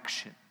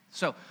direction.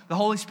 So the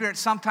Holy Spirit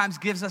sometimes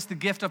gives us the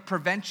gift of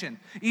prevention,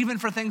 even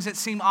for things that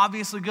seem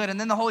obviously good. And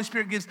then the Holy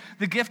Spirit gives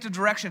the gift of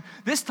direction.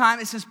 This time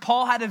it says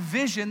Paul had a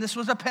vision. This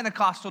was a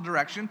Pentecostal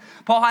direction.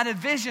 Paul had a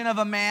vision of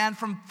a man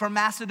from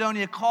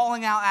Macedonia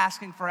calling out,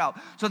 asking for help.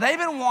 So they've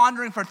been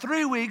wandering for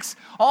 3 weeks.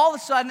 All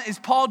of a sudden, is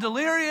Paul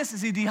delirious?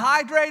 Is he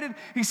dehydrated?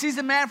 He sees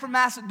a man from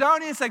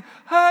Macedonia. It's like,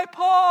 hey,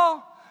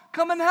 Paul,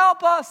 come and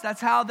help us. That's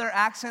how their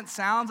accent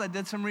sounds. I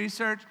did some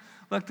research,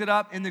 looked it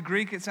up. In the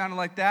Greek, it sounded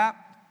like that.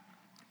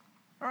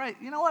 All right,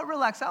 you know what?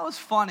 Relax. That was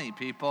funny,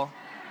 people.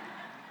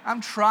 I'm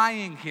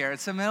trying here.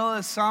 It's the middle of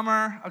the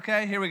summer.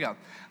 Okay, here we go.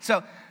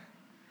 So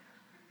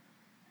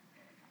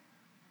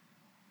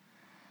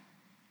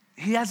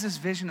he has this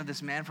vision of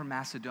this man from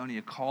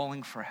Macedonia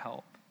calling for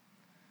help.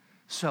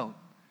 So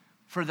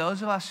for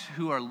those of us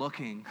who are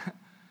looking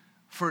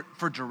for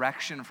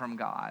direction from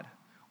God,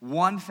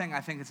 one thing I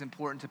think it's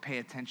important to pay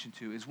attention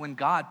to is when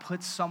God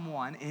puts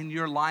someone in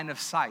your line of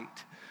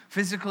sight,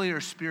 physically or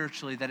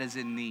spiritually, that is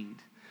in need.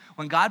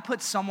 When God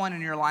puts someone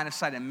in your line of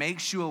sight and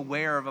makes you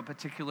aware of a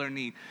particular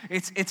need,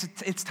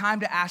 it's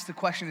time to ask the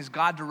question, is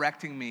God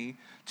directing me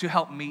to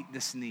help meet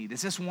this need?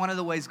 Is this one of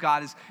the ways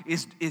God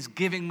is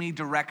giving me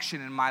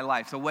direction in my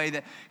life? The way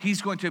that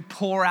he's going to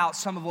pour out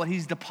some of what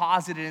he's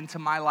deposited into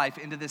my life,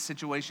 into this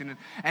situation,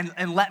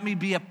 and let me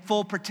be a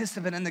full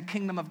participant in the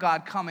kingdom of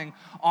God coming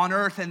on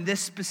earth in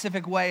this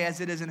specific way as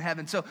it is in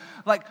heaven. So,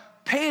 like,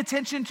 pay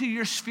attention to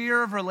your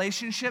sphere of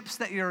relationships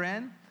that you're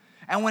in.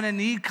 And when a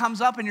need comes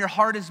up and your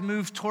heart is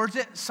moved towards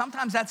it,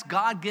 sometimes that's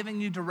God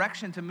giving you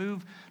direction to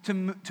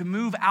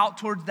move out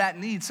towards that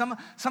need.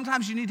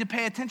 Sometimes you need to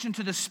pay attention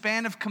to the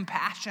span of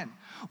compassion.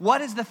 What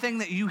is the thing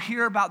that you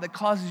hear about that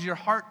causes your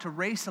heart to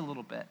race a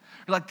little bit?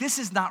 You're like, this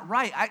is not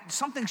right.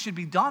 Something should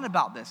be done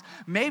about this.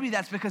 Maybe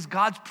that's because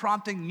God's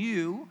prompting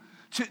you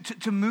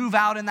to move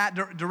out in that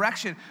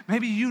direction.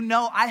 Maybe you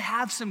know, I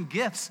have some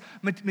gifts,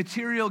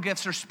 material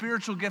gifts or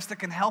spiritual gifts that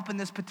can help in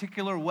this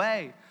particular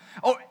way.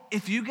 Or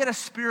if you get a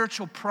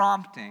spiritual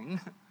prompting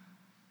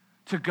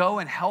to go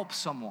and help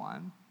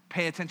someone,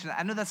 pay attention.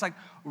 I know that's like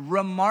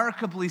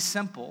remarkably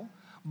simple,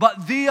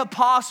 but the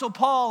Apostle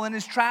Paul and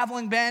his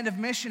traveling band of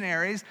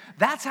missionaries,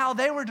 that's how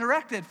they were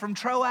directed from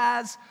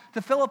Troas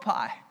to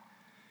Philippi.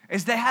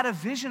 Is they had a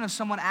vision of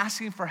someone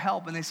asking for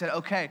help, and they said,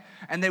 okay.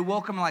 And they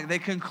woke them, like, they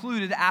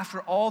concluded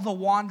after all the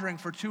wandering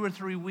for 2 or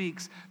 3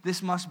 weeks,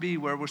 this must be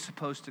where we're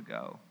supposed to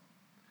go.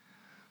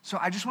 So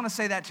I just want to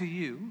say that to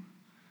you.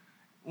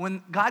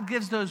 When God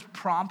gives those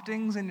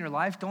promptings in your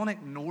life, don't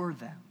ignore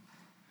them.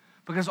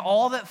 Because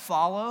all that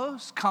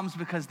follows comes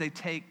because they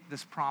take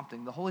this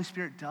prompting. The Holy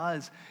Spirit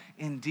does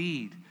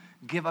indeed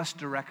give us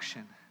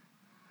direction.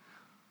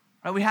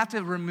 Right? We have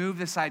to remove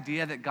this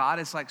idea that God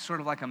is like sort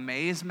of like a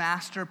maze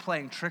master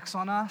playing tricks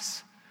on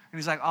us. And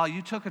he's like, oh,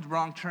 you took a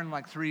wrong turn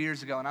like 3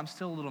 years ago, and I'm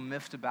still a little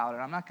miffed about it.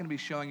 I'm not going to be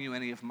showing you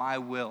any of my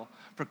will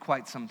for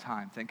quite some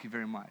time. Thank you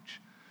very much.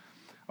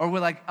 Or we're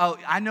like, oh,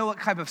 I know what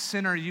type of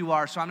sinner you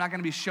are, so I'm not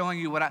going to be showing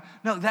you what I...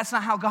 No, that's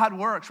not how God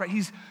works, right?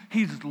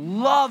 He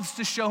loves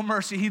to show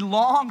mercy. He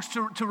longs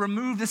to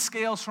remove the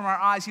scales from our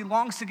eyes. He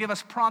longs to give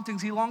us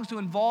promptings. He longs to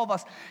involve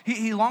us.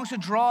 He longs to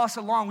draw us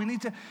along. We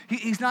need to...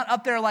 He's not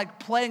up there like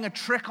playing a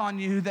trick on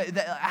you that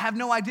I have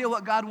no idea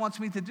what God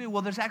wants me to do.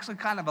 Well, there's actually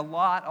kind of a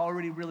lot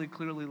already really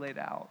clearly laid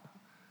out.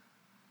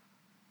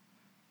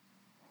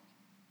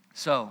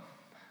 So,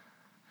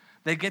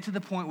 They get to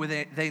the point where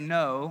they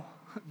know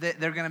that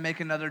they're going to make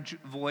another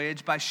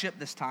voyage by ship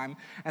this time,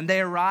 and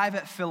they arrive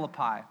at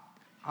Philippi.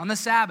 On the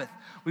Sabbath,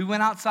 we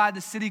went outside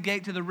the city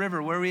gate to the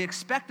river where we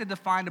expected to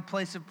find a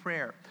place of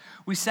prayer.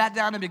 We sat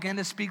down and began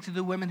to speak to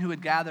the women who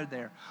had gathered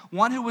there.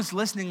 One who was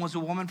listening was a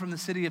woman from the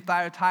city of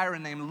Thyatira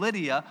named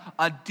Lydia,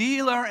 a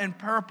dealer in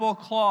purple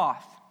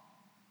cloth.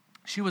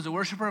 She was a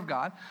worshiper of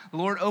God. The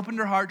Lord opened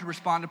her heart to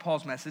respond to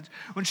Paul's message.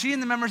 When she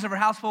and the members of her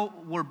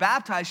household were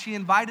baptized, she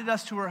invited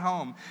us to her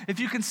home.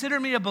 If you consider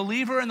me a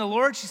believer in the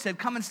Lord, she said,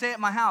 come and stay at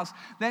my house.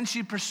 Then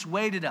she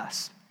persuaded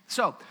us.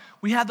 So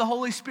we have the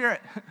Holy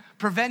Spirit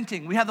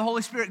preventing. We have the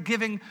Holy Spirit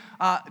giving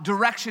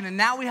direction. And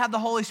now we have the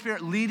Holy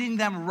Spirit leading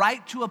them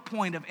right to a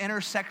point of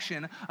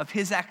intersection of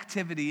his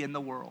activity in the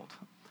world.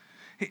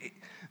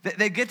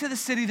 They get to the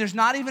city. There's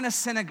not even a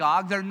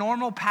synagogue. Their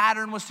normal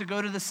pattern was to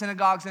go to the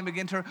synagogues and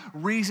begin to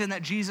reason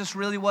that Jesus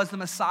really was the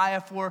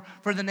Messiah for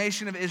the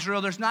nation of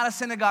Israel. There's not a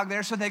synagogue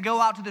there, so they go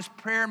out to this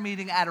prayer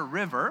meeting at a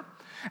river.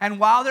 And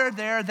while they're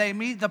there, they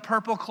meet the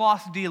purple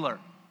cloth dealer.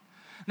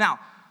 Now,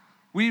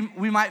 we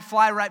might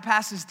fly right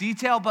past this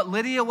detail, but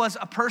Lydia was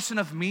a person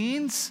of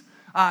means.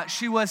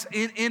 She was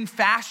in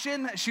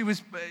fashion. She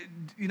was,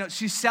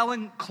 she's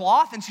selling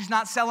cloth, and she's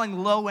not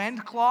selling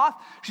low-end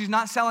cloth. She's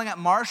not selling at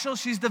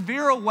Marshall's. She's the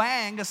Vera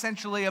Wang,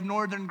 essentially, of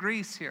northern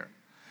Greece here.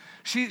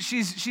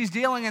 She's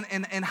dealing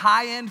in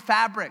high-end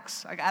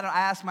fabrics. I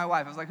asked my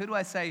wife, I was like, who do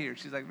I say here?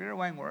 She's like, Vera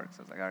Wang works.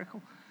 I was like, all right,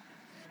 cool.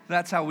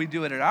 That's how we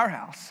do it at our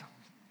house.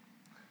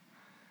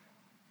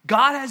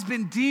 God has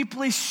been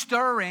deeply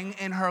stirring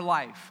in her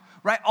life.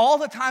 Right? All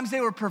the times they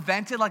were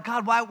prevented, like,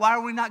 God, why are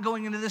we not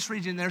going into this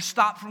region? They're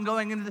stopped from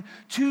going into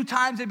 2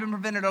 times they've been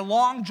prevented, a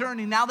long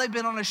journey. Now they've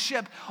been on a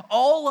ship,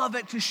 all of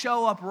it to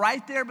show up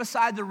right there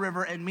beside the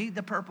river and meet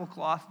the purple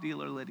cloth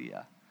dealer,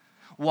 Lydia.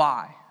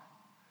 Why?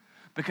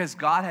 Because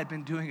God had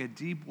been doing a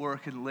deep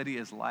work in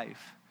Lydia's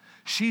life.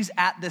 She's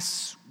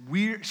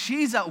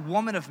a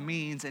woman of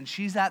means, and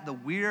she's at the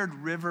weird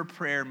river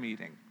prayer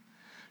meeting.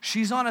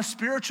 She's on a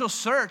spiritual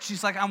search.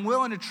 She's like, I'm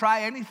willing to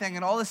try anything.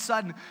 And all of a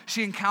sudden,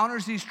 she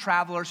encounters these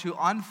travelers who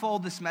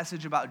unfold this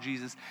message about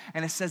Jesus.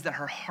 And it says that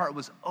her heart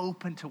was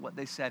open to what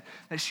they said,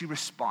 that she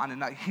responded.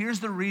 Now, here's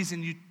the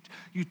reason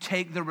you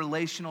take the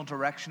relational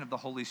direction of the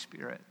Holy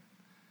Spirit.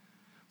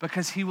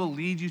 Because he will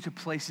lead you to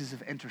places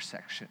of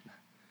intersection.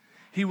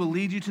 He will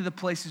lead you to the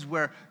places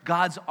where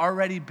God's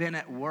already been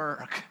at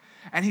work.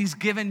 And he's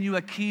given you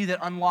a key that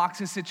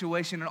unlocks a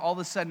situation, and all of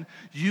a sudden,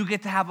 you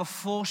get to have a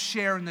full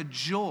share in the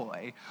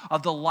joy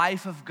of the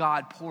life of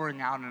God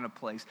pouring out in a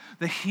place,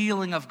 the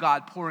healing of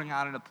God pouring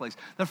out in a place,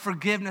 the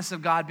forgiveness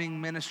of God being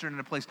ministered in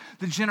a place,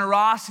 the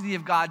generosity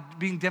of God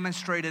being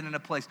demonstrated in a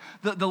place,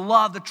 the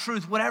love, the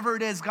truth, whatever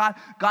it is, God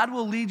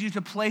will lead you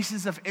to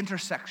places of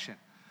intersection.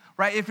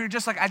 Right? If you're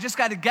just like, I just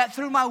got to get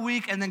through my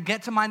week and then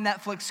get to my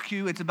Netflix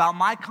queue, it's about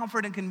my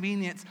comfort and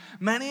convenience.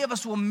 Many of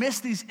us will miss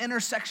these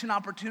intersection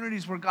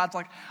opportunities where God's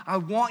like, I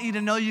want you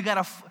to know you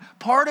got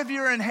part of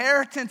your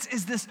inheritance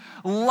is this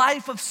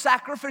life of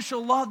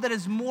sacrificial love that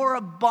is more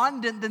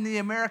abundant than the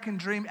American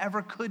dream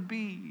ever could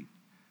be.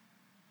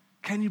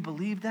 Can you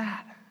believe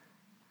that?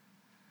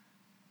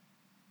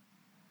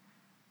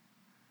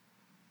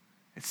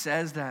 It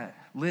says that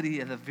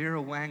Lydia, the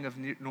Vera Wang of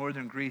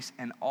northern Greece,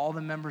 and all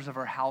the members of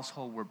her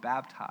household were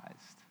baptized.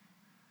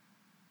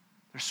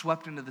 They're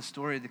swept into the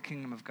story of the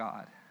kingdom of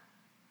God.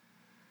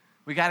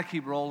 We got to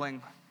keep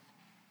rolling.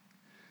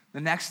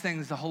 The next thing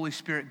is the Holy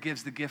Spirit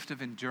gives the gift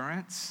of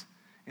endurance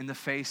in the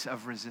face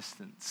of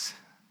resistance.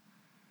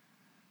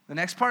 The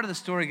next part of the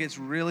story gets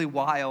really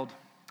wild.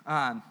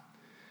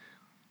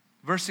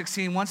 Verse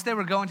 16, once they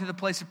were going to the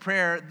place of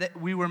prayer,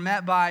 we were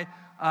met by,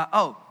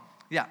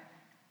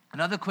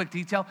 another quick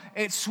detail.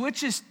 It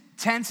switches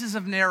tenses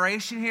of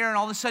narration here, and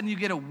all of a sudden you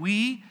get a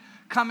we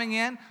coming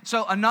in.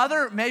 So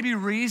another maybe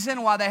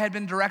reason why they had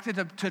been directed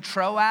to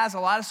Troas, a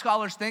lot of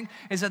scholars think,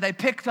 is that they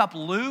picked up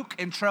Luke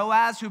in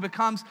Troas, who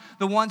becomes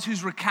the ones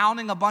who's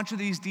recounting a bunch of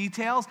these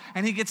details,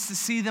 and he gets to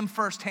see them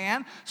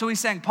firsthand. So he's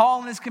saying,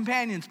 Paul and his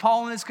companions.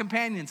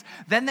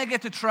 Then they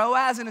get to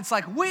Troas, and it's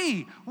like,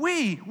 we're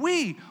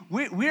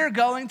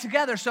going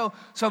together. So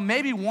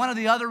maybe one of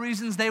the other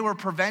reasons they were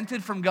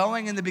prevented from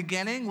going in the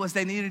beginning was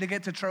they needed to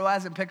get to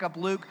Troas and pick up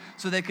Luke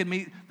so they could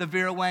meet the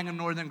Vera Wang of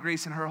northern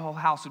Greece, and her whole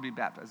house would be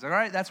baptized. All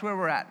right? That's where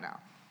we're at now.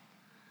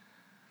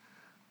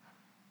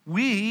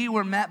 We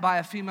were met by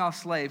a female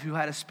slave who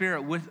had a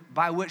spirit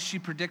by which she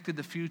predicted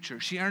the future.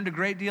 She earned a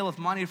great deal of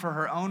money for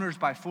her owners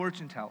by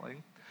fortune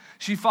telling.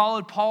 She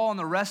followed Paul and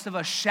the rest of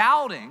us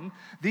shouting,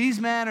 these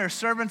men are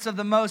servants of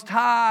the Most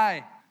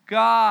High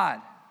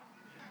God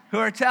who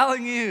are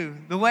telling you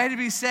the way to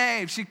be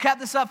saved. She kept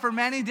this up for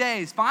many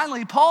days.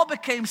 Finally, Paul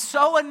became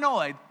so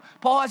annoyed.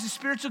 Paul has a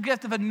spiritual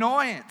gift of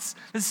annoyance.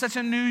 This is such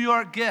a New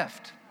York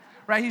gift.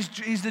 Right?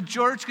 He's the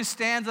George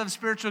Costanza of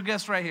spiritual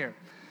gifts right here.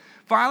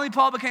 Finally,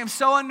 Paul became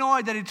so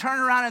annoyed that he turned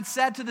around and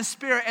said to the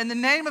Spirit, in the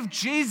name of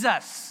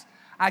Jesus,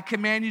 I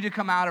command you to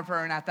come out of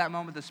her. And at that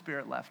moment, the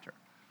Spirit left her.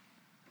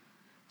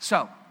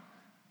 So,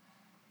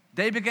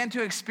 they begin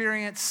to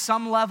experience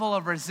some level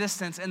of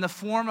resistance in the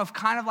form of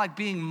kind of like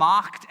being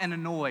mocked and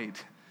annoyed.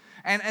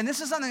 And this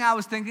is something I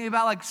was thinking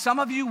about. Like, some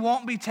of you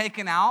won't be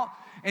taken out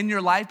in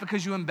your life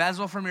because you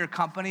embezzle from your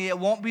company. It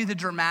won't be the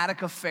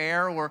dramatic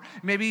affair or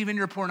maybe even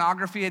your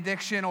pornography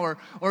addiction or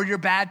your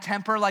bad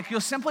temper. Like,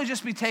 you'll simply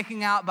just be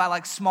taken out by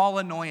like small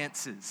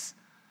annoyances.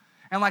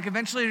 And like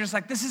eventually you're just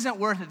like, this isn't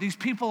worth it. These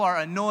people are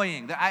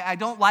annoying. I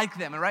don't like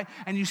them, right?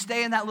 And you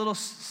stay in that little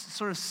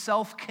sort of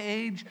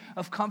self-cage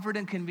of comfort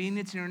and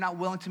convenience, and you're not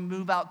willing to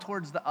move out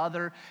towards the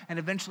other, and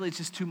eventually it's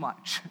just too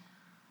much.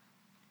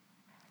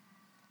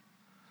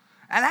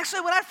 And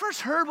actually, when I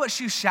first heard what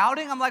she was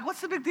shouting, I'm like,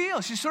 what's the big deal?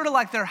 She's sort of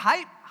like their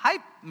hype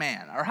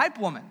man or hype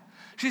woman.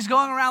 She's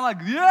going around like,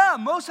 yeah,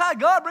 Most High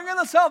God, bring in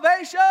the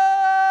salvation.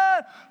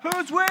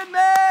 Who's with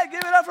me?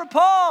 Give it up for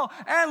Paul.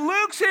 And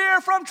Luke's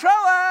here from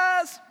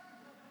Troas.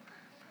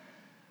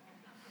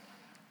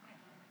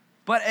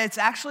 But it's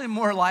actually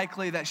more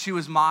likely that she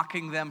was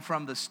mocking them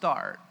from the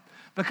start.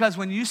 Because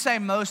when you say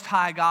Most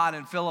High God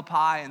in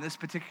Philippi in this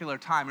particular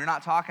time, you're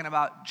not talking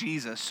about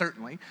Jesus,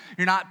 certainly.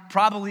 You're not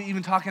probably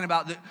even talking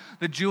about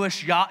the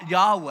Jewish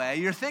Yahweh.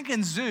 You're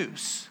thinking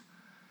Zeus.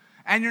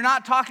 And you're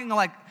not talking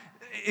like,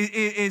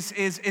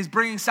 is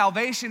bringing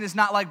salvation is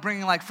not like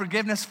bringing like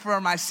forgiveness for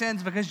my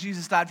sins because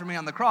Jesus died for me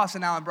on the cross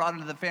and now I'm brought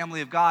into the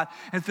family of God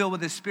and filled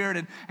with his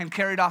spirit and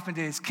carried off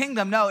into his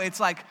kingdom. No, it's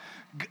like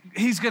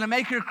he's going to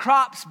make your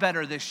crops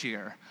better this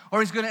year, or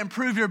he's going to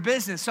improve your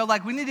business. So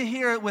like we need to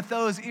hear it with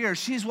those ears.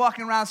 She's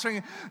walking around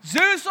singing,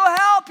 Zeus will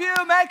help you,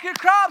 make your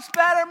crops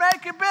better,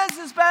 make your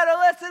business better,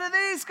 listen to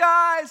these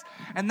guys.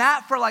 And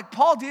that for like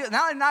Paul,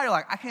 now you're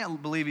like, I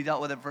can't believe he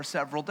dealt with it for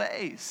several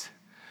days.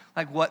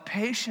 Like what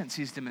patience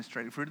he's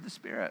demonstrated, fruit of the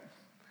Spirit.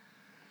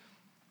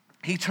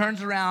 He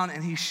turns around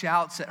and he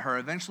shouts at her.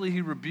 Eventually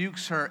he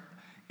rebukes her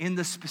in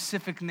the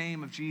specific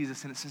name of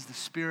Jesus, and it says the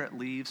Spirit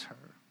leaves her.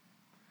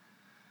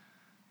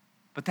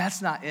 But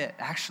that's not it.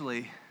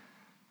 Actually,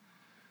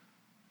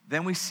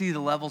 then we see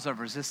the levels of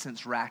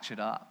resistance ratchet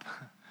up.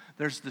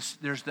 There's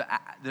the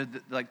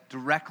like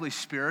directly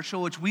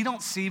spiritual, which we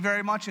don't see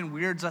very much and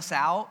weirds us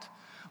out.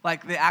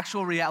 Like the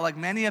actual reality, like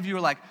many of you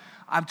are like,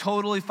 I'm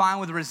totally fine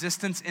with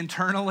resistance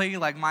internally,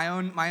 like my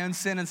own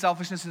sin and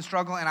selfishness and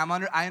struggle, and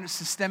I under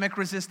systemic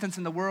resistance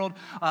in the world,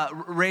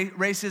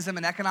 racism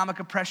and economic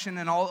oppression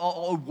and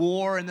all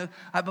war and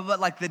but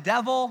like the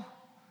devil,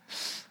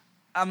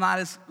 I'm not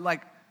as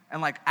like.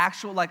 And like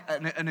actual, like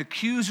an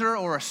accuser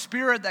or a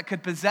spirit that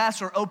could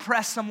possess or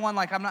oppress someone,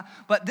 like I'm not,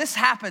 but this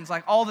happens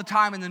like all the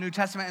time in the New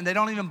Testament and they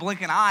don't even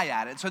blink an eye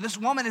at it. So this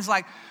woman is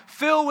like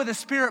filled with a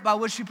spirit by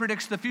which she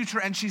predicts the future,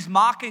 and she's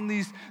mocking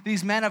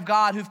these men of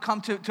God who've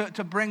come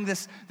to bring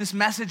this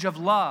message of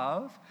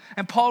love.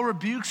 And Paul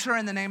rebukes her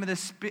in the name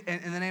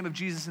of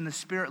Jesus, and the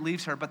Spirit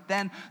leaves her. But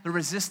then the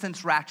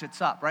resistance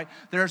ratchets up, right?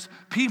 There's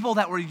people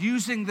that were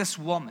using this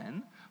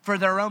woman for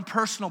their own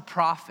personal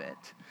profit.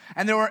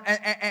 And there were,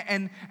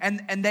 and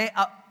they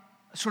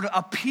sort of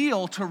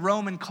appeal to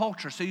Roman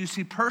culture. So you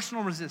see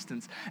personal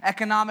resistance,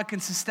 economic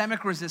and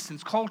systemic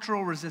resistance,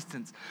 cultural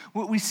resistance.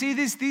 We see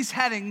these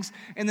headings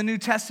in the New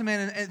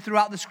Testament and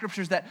throughout the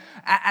scriptures that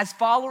as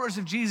followers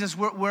of Jesus,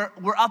 we're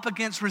up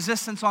against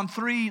resistance on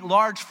three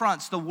large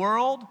fronts: the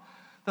world,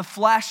 the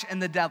flesh,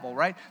 and the devil,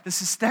 right? The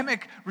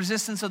systemic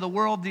resistance of the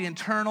world, the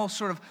internal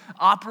sort of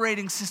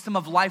operating system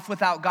of life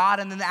without God,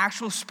 and then the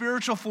actual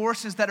spiritual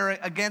forces that are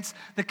against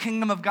the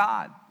kingdom of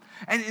God.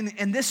 And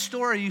in this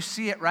story, you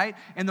see it, right?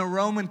 In the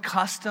Roman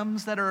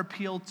customs that are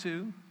appealed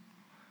to,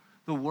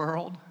 the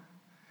world,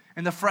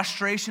 and the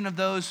frustration of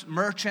those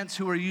merchants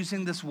who were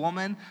using this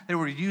woman. They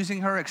were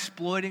using her,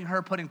 exploiting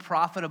her, putting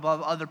profit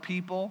above other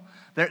people.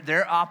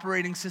 Their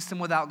operating system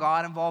without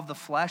God involved the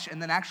flesh, and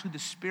then actually the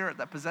spirit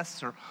that possesses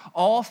her.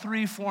 All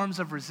three forms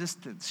of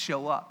resistance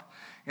show up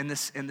in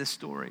this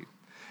story.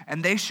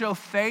 And they show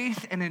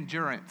faith and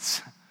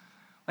endurance.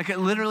 Like it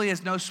literally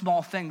is no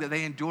small thing that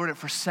they endured it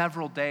for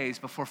several days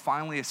before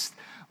finally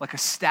like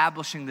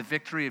establishing the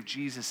victory of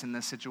Jesus in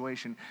this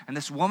situation. And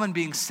this woman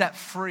being set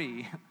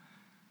free.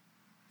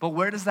 But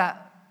where does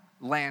that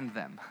land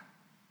them?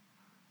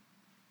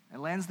 It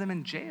lands them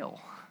in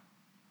jail.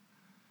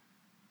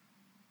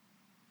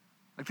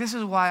 Like this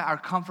is why our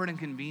comfort and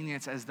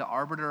convenience as the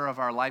arbiter of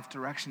our life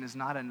direction is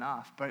not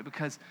enough, right?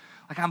 Because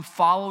like I'm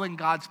following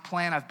God's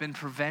plan, I've been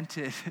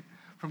prevented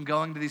from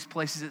going to these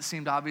places that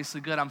seemed obviously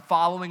good. I'm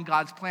following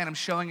God's plan. I'm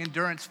showing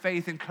endurance,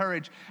 faith, and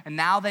courage. And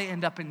now they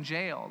end up in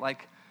jail.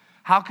 Like,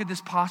 how could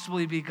this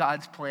possibly be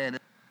God's plan?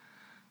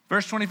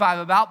 Verse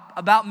 25,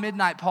 about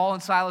midnight, Paul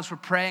and Silas were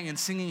praying and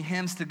singing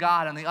hymns to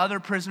God, and the other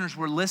prisoners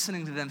were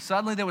listening to them.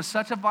 Suddenly there was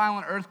such a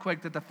violent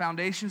earthquake that the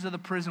foundations of the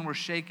prison were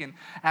shaken.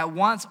 At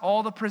once,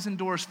 all the prison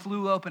doors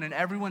flew open and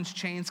everyone's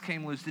chains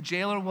came loose. The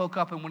jailer woke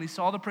up, and when he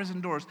saw the prison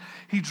doors,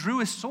 he drew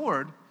his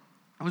sword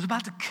and was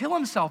about to kill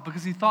himself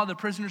because he thought the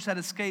prisoners had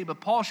escaped.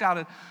 But Paul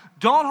shouted,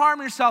 "Don't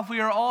harm yourself, we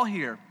are all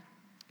here."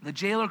 The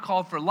jailer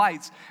called for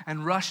lights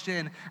and rushed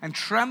in, and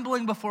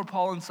trembling before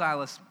Paul and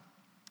Silas,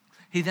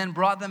 he then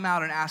brought them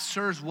out and asked,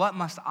 "Sirs, what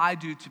must I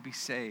do to be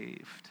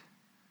saved?"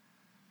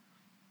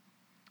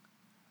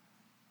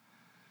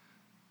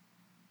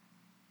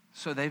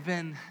 So they've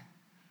been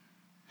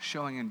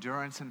showing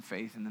endurance and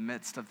faith in the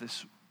midst of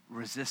this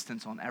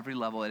resistance on every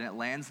level, and it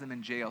lands them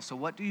in jail. So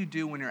what do you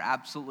do when you're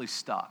absolutely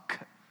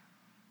stuck?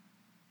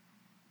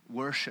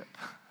 Worship.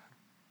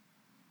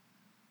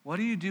 What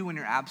do you do when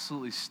you're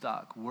absolutely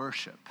stuck?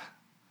 Worship.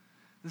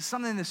 This is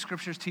something the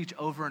scriptures teach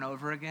over and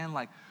over again.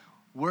 Like,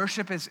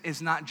 worship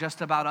is not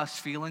just about us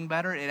feeling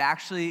better. It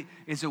actually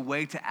is a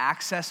way to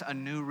access a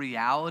new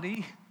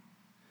reality.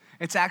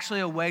 It's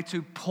actually a way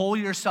to pull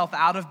yourself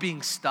out of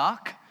being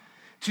stuck,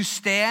 to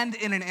stand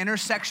in an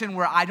intersection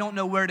where I don't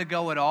know where to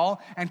go at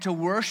all, and to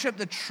worship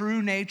the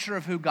true nature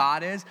of who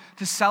God is,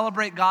 to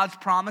celebrate God's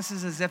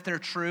promises as if they're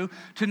true,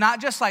 to not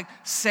just like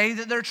say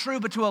that they're true,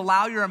 but to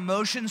allow your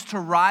emotions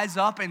to rise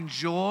up in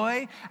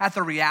joy at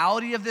the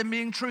reality of them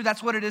being true.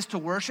 That's what it is to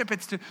worship.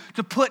 It's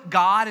to put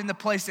God in the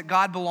place that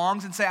God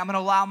belongs and say, I'm going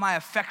to allow my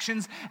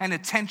affections and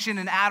attention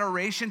and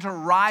adoration to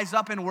rise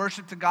up in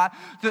worship to God.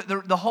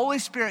 The Holy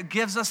Spirit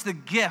gives us the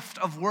gift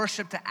of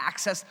worship to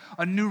access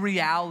a new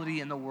reality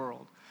in the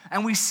world.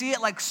 And we see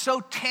it like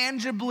so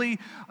tangibly,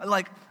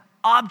 like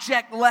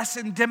object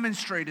lesson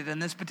demonstrated in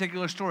this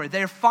particular story.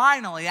 They're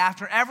finally,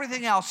 after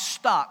everything else,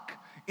 stuck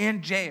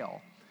in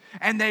jail.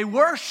 And they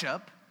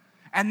worship,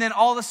 and then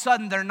all of a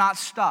sudden they're not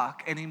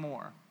stuck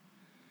anymore.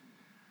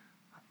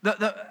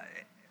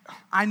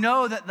 I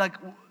know that like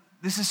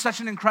this is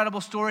such an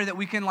incredible story that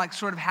we can like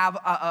sort of have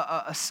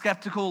a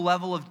skeptical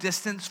level of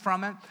distance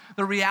from it.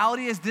 The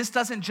reality is this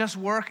doesn't just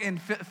work in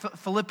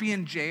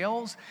Philippian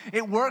jails.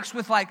 It works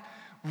with like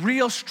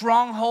real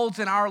strongholds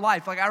in our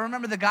life. Like I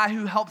remember the guy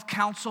who helped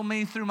counsel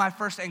me through my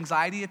first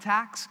anxiety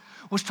attacks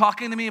was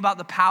talking to me about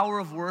the power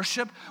of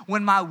worship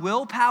when my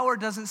willpower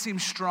doesn't seem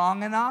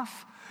strong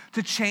enough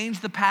to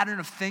change the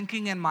pattern of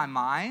thinking in my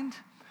mind.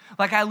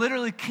 Like I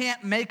literally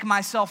can't make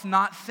myself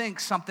not think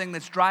something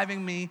that's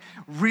driving me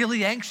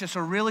really anxious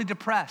or really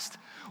depressed.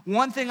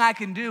 One thing I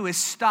can do is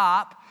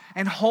stop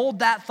and hold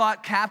that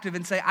thought captive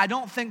and say, I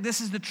don't think this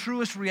is the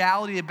truest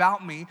reality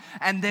about me,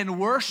 and then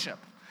worship.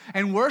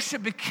 And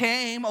worship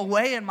became a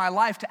way in my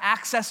life to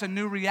access a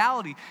new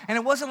reality. And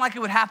it wasn't like it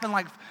would happen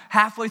like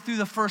halfway through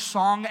the first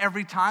song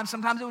every time.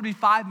 Sometimes it would be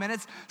 5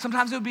 minutes.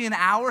 Sometimes it would be an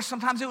hour.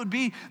 Sometimes it would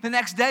be the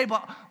next day.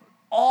 But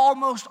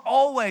almost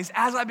always,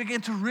 as I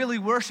began to really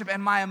worship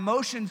and my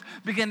emotions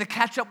began to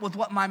catch up with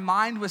what my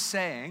mind was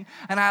saying,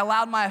 and I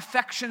allowed my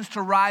affections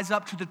to rise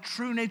up to the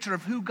true nature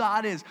of who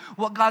God is,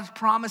 what God's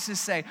promises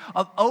say,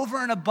 of over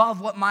and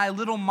above what my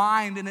little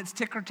mind and its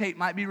ticker tape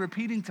might be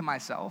repeating to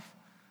myself,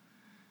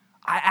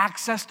 I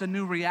accessed a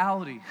new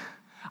reality.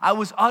 I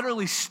was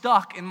utterly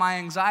stuck in my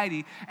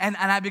anxiety, and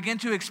I began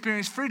to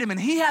experience freedom. And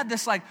he had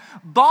this like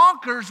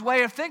bonkers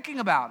way of thinking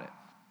about it.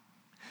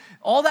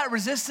 All that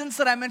resistance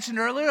that I mentioned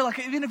earlier, like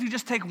even if you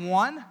just take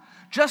one,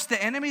 just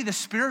the enemy, the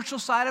spiritual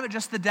side of it,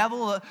 just the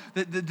devil,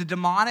 the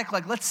demonic,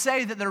 like let's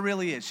say that there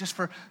really is, just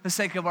for the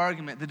sake of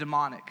argument, the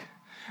demonic.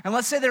 And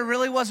let's say there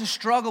really was a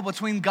struggle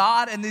between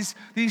God and these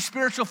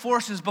spiritual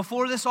forces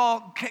before this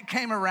all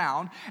came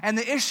around, and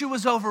the issue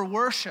was over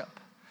worship.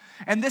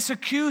 And this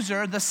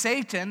accuser, the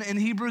Satan, in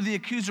Hebrew, the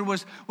accuser,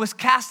 was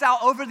cast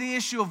out over the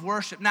issue of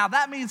worship. Now,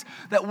 that means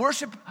that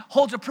worship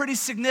holds a pretty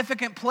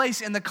significant place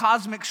in the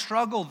cosmic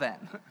struggle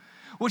then,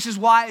 which is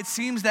why it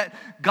seems that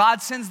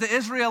God sends the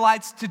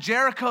Israelites to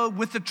Jericho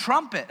with the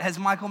trumpet, as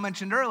Michael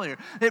mentioned earlier.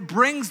 It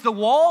brings the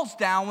walls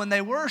down when they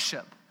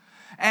worship.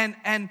 And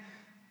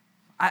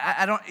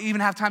I don't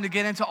even have time to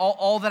get into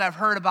all that I've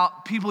heard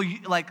about people,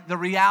 like the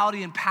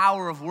reality and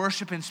power of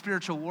worship and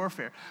spiritual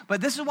warfare.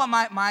 But this is what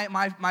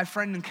my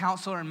friend and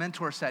counselor and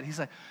mentor said. He's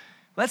like,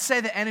 let's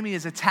say the enemy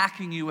is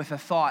attacking you with a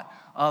thought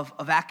of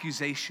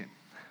accusation,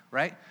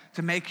 right?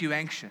 To make you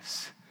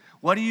anxious.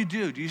 What do?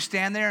 Do you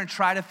stand there and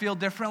try to feel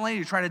differently?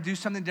 You try to do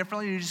something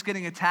differently? You're just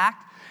getting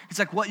attacked? It's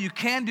like what you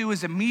can do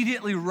is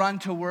immediately run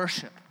to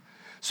worship.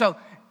 So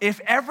if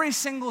every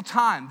single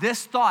time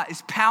this thought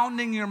is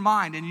pounding your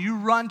mind and you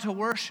run to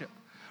worship,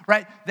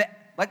 right?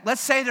 Like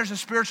let's say there's a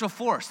spiritual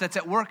force that's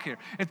at work here.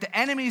 If the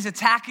enemy is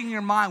attacking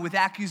your mind with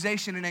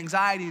accusation and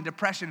anxiety and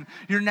depression,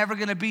 you're never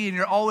going to be and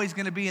you're always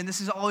going to be, and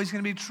this is always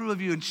going to be true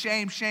of you, and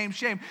shame,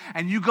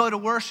 and you go to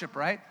worship,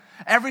 right?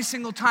 Every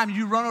single time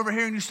you run over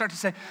here and you start to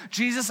say,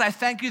 Jesus, I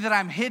thank you that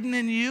I'm hidden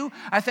in you.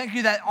 I thank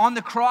you that on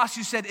the cross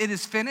you said it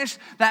is finished.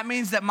 That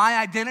means that my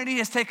identity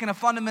has taken a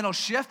fundamental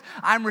shift.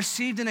 I'm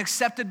received and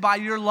accepted by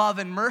your love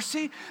and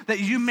mercy, that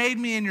you made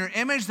me in your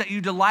image, that you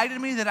delighted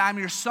me, that I'm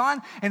your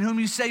son, in whom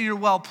you say you're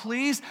well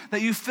pleased,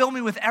 that you fill me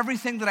with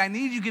everything that I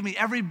need. You give me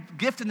every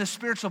gift in the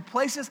spiritual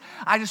places.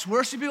 I just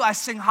worship you. I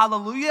sing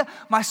hallelujah.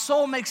 My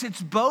soul makes its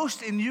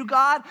boast in you,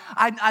 God.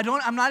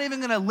 I'm not even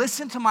going to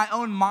listen to my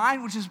own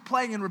mind, which is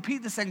playing and repeat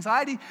this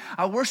anxiety.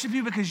 I worship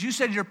you because you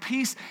said your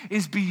peace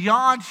is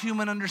beyond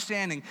human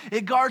understanding.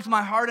 It guards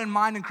my heart and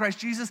mind in Christ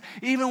Jesus,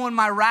 even when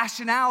my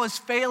rationale is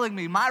failing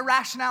me. My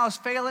rationale is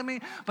failing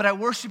me, but I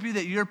worship you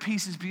that your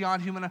peace is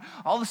beyond human.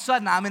 All of a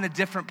sudden, I'm in a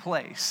different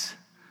place.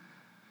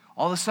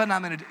 All of a sudden,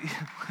 I'm in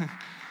a...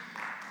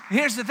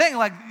 Here's the thing,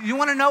 like, you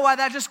want to know why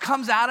that just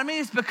comes out of me?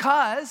 It's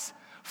because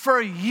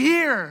For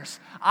years,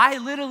 I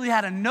literally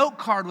had a note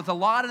card with a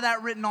lot of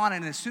that written on it,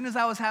 and as soon as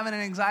I was having an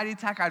anxiety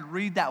attack, I'd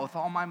read that with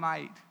all my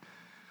might.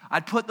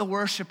 I'd put the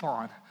worship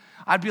on.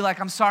 I'd be like,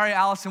 I'm sorry,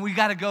 Allison, we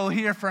got to go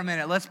here for a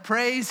minute. Let's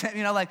praise him,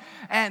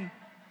 and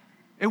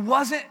it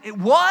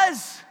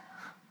was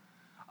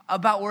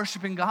about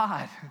worshiping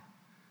God.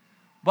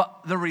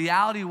 But the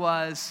reality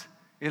was,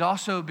 it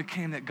also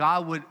became that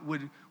God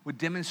would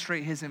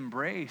demonstrate his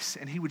embrace,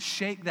 and he would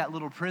shake that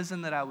little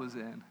prison that I was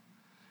in,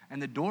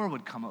 and the door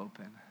would come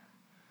open.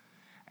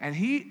 And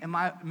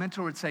my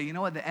mentor would say, you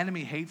know what, the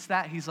enemy hates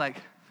that. He's like,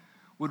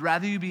 would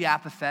rather you be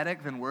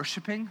apathetic than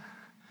worshiping.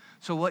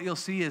 So what you'll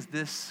see is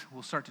this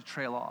will start to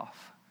trail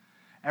off.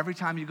 Every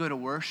time you go to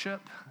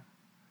worship,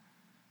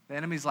 the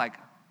enemy's like,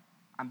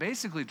 I'm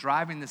basically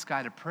driving this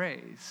guy to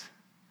praise.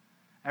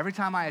 Every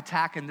time I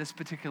attack in this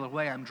particular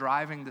way, I'm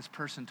driving this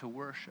person to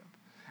worship.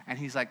 And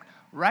he's like,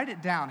 write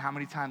it down how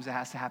many times it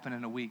has to happen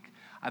in a week.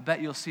 I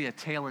bet you'll see a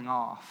tailing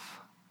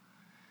off.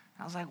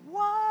 And I was like,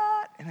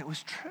 what? And it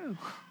was true.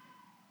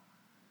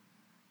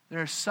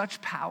 There is such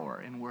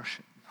power in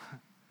worship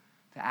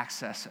to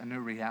access a new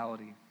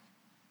reality.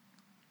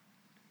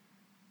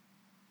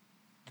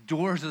 The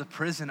doors of the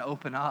prison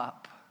open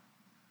up,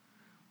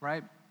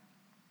 right?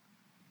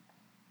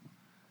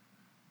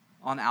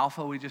 On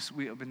Alpha, we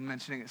have been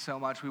mentioning it so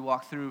much. We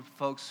walk through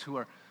folks who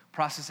are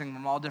processing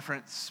from all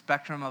different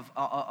spectrum of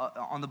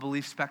on the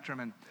belief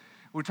spectrum, and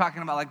we're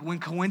talking about like when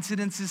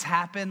coincidences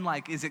happen,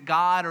 like is it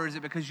God or is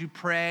it because you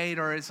prayed,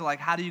 or is it like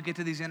how do you get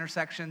to these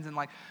intersections, and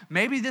like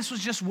maybe this was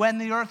just when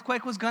the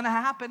earthquake was going to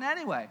happen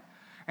anyway,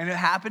 and it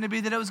happened to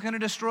be that it was going to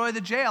destroy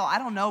the jail. I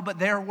don't know, but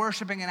they're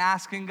worshiping and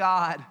asking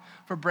God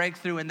for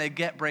breakthrough, and they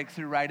get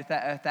breakthrough right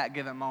at that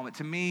given moment.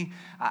 To me,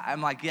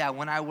 I'm like, yeah,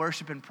 when I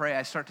worship and pray,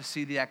 I start to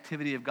see the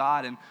activity of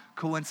God in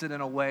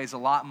coincidental ways a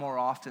lot more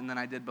often than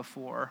I did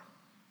before.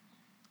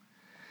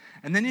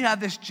 And then you have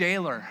this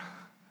jailer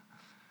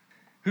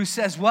who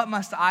says, what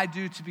must I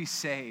do to be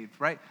saved,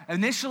 right?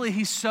 Initially,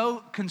 he's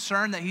so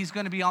concerned that he's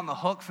going to be on the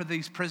hook for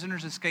these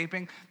prisoners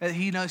escaping that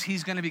he knows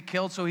he's going to be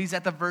killed, so he's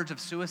at the verge of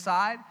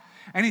suicide.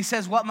 And he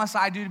says, what must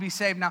I do to be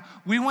saved? Now,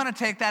 we want to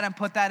take that and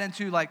put that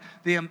into like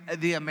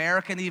the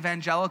American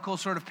evangelical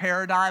sort of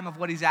paradigm of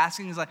what he's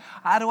asking. He's like,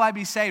 how do I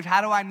be saved?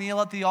 How do I kneel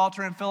at the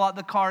altar and fill out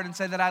the card and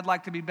say that I'd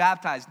like to be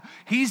baptized?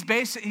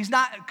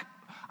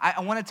 I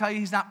want to tell you,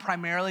 he's not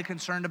primarily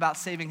concerned about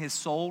saving his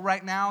soul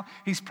right now.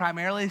 He's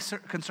primarily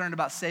concerned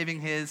about saving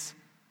his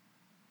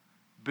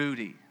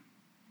booty.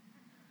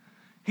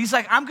 He's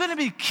like, I'm going to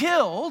be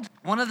killed.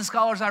 One of the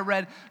scholars I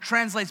read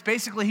translates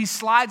basically, he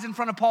slides in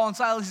front of Paul and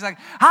Silas. He's like,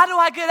 how do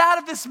I get out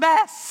of this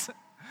mess?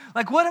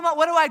 Like, what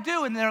do I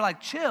do? And they're like,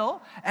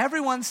 chill,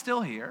 everyone's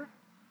still here.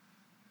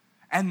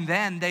 And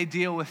then they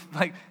deal with,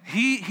 like,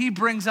 he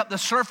brings up the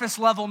surface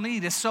level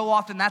need is so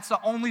often that's the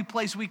only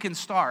place we can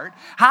start.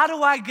 How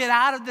do I get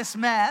out of this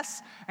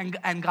mess?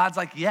 And God's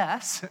like,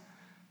 yes.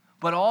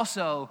 But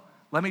also,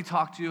 let me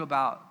talk to you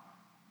about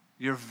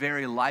your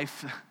very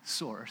life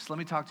source. Let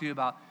me talk to you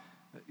about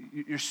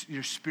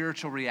your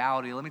spiritual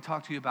reality. Let me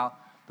talk to you about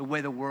the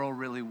way the world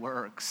really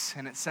works.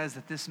 And it says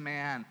that this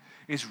man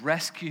is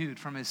rescued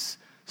from his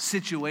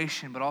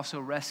situation, but also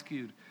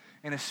rescued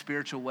in a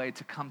spiritual way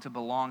to come to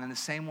belong. In the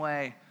same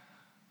way,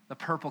 the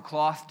purple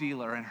cloth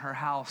dealer in her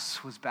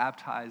house was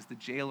baptized. The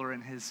jailer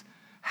in his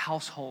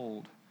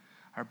household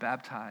are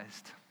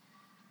baptized.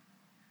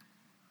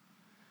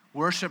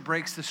 Worship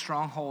breaks the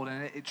stronghold,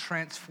 and it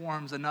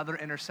transforms another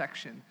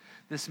intersection,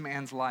 this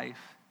man's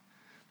life.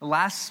 The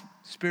last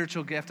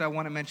spiritual gift I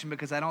want to mention,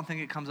 because I don't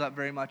think it comes up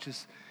very much,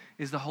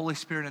 is the Holy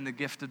Spirit and the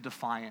gift of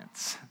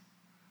defiance.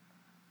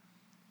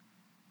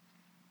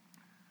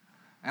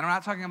 And I'm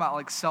not talking about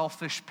like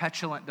selfish,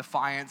 petulant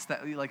defiance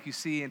that like you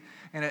see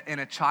in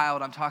a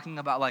child. I'm talking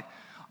about like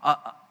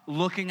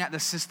looking at the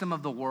system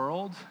of the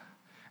world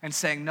and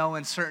saying, no,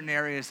 in certain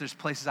areas, there's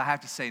places I have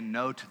to say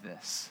no to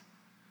this.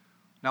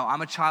 No,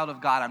 I'm a child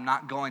of God. I'm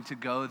not going to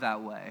go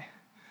that way.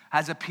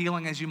 As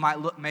appealing as you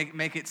might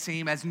make it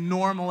seem, as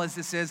normal as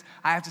this is,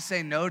 I have to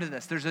say no to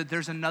this.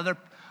 There's another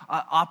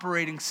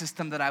operating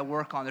system that I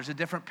work on. There's a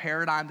different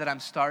paradigm that I'm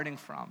starting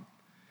from.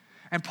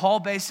 And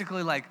Paul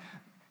basically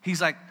he's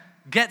like,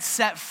 get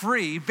set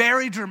free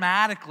very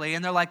dramatically,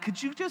 and they're like,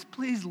 could you just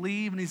please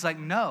leave? And he's like,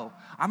 no,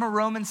 I'm a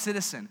Roman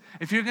citizen.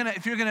 If you're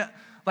gonna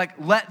like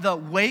let the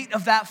weight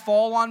of that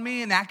fall on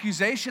me, an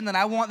accusation, then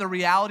I want the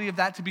reality of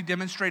that to be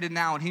demonstrated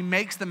now. And he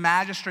makes the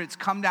magistrates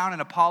come down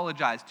and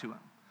apologize to him.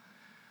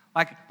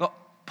 Like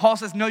Paul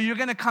says, no, you're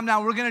gonna come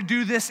down, we're gonna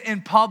do this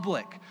in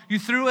public. You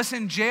threw us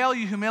in jail,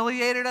 you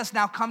humiliated us,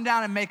 now come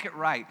down and make it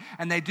right.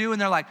 And they do, and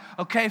they're like,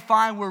 okay,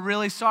 fine, we're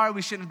really sorry,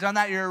 we shouldn't have done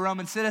that, you're a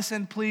Roman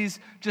citizen, please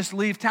just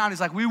leave town.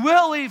 He's like, we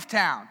will leave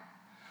town,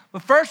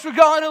 but first we're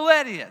going to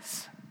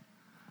Lydia's.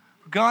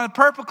 We're going to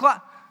purple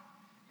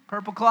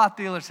cloth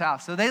dealer's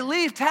house. So they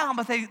leave town,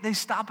 but they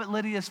stop at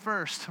Lydia's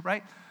first,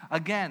 right?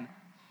 Again,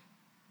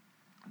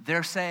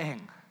 they're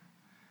saying,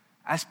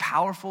 as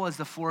powerful as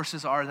the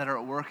forces are that are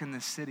at work in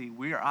this city,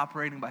 we are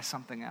operating by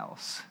something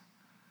else.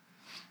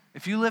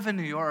 If you live in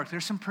New York,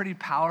 there's some pretty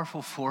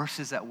powerful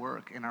forces at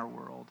work in our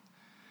world.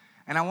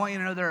 And I want you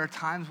to know there are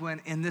times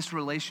when in this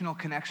relational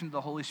connection to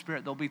the Holy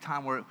Spirit, there'll be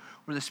time where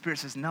the Spirit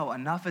says, no,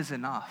 enough is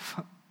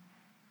enough.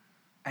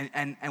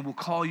 And will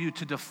call you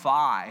to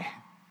defy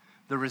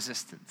the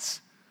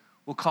resistance.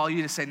 We'll call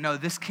you to say, no,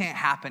 this can't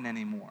happen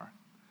anymore.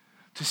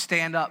 To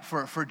stand up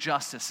for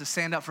justice, to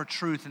stand up for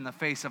truth in the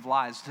face of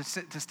lies,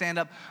 to stand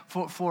up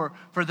for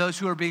those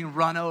who are being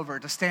run over,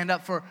 to stand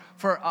up for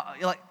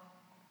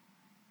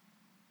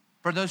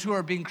those who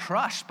are being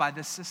crushed by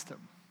this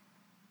system.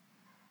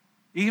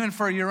 Even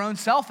for your own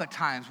self at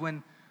times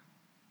when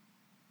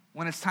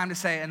it's time to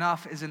say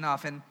enough is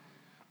enough. And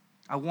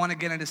I want to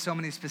get into so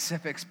many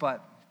specifics,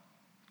 but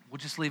we'll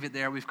just leave it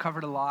there. We've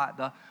covered a lot.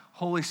 The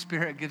Holy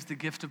Spirit gives the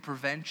gift of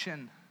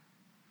prevention,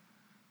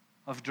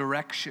 of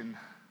direction,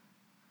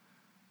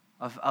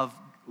 of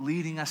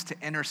leading us to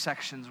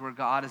intersections where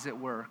God is at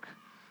work,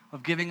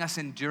 of giving us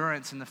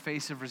endurance in the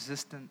face of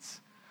resistance,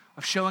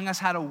 of showing us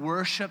how to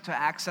worship to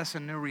access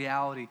a new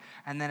reality.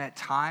 And then at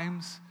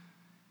times,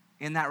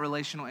 in that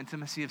relational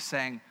intimacy of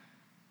saying,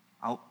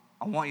 I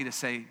want you to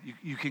say,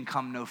 you can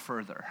come no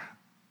further.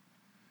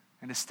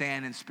 And to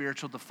stand in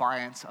spiritual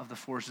defiance of the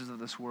forces of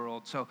this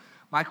world. So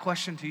my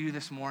question to you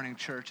this morning,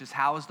 church, is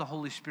how is the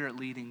Holy Spirit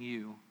leading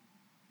you?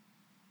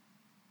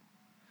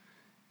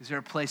 Is there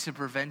a place of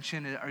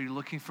prevention? Are you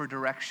looking for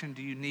direction?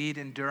 Do you need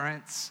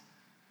endurance?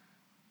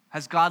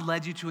 Has God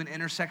led you to an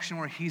intersection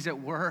where He's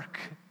at work?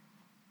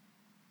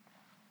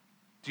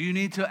 Do you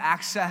need to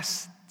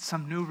access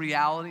some new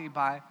reality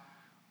by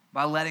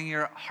letting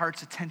your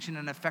heart's attention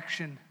and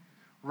affection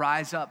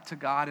rise up to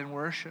God in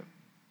worship?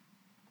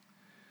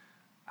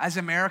 As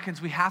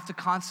Americans, we have to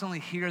constantly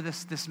hear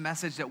this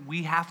message that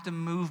we have to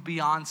move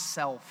beyond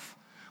self.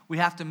 We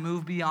have to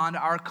move beyond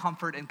our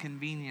comfort and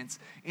convenience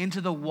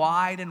into the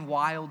wide and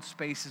wild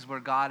spaces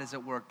where God is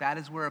at work. That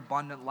is where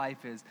abundant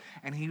life is.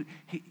 And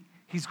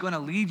He's going to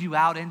lead you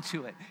out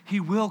into it. He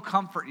will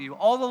comfort you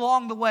all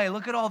along the way.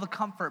 Look at all the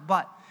comfort.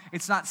 But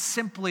it's not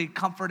simply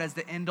comfort as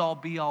the end-all,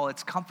 be-all.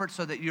 It's comfort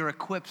so that you're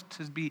equipped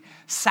to be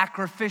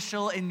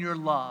sacrificial in your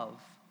love.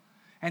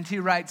 N.T.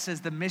 Wright says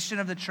the mission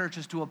of the church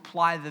is to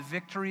apply the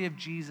victory of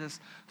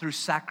Jesus through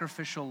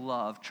sacrificial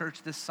love.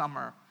 Church, this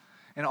summer,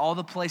 and all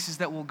the places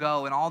that we'll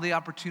go and all the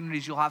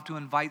opportunities you'll have to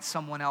invite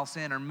someone else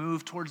in or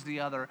move towards the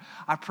other,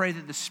 I pray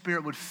that the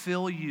Spirit would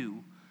fill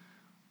you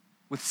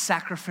with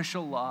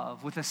sacrificial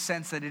love, with a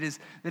sense that it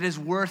is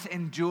worth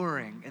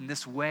enduring in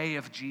this way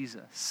of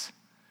Jesus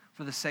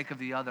for the sake of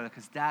the other,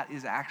 because that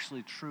is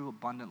actually true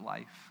abundant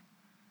life.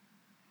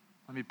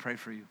 Let me pray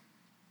for you.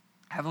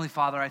 Heavenly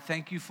Father, I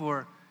thank you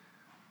for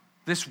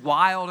this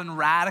wild and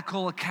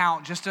radical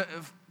account, just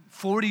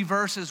 40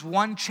 verses,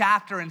 one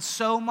chapter, and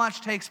so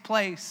much takes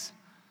place.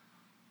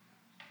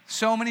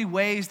 So many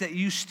ways that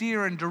you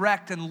steer and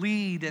direct and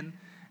lead and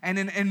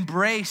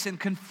embrace and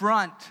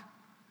confront.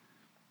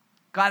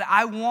 God,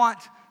 I want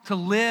to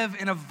live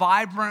in a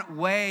vibrant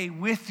way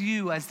with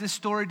you as this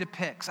story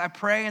depicts. I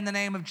pray in the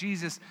name of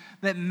Jesus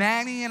that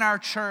many in our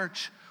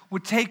church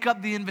would take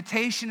up the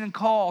invitation and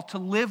call to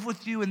live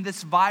with you in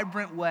this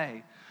vibrant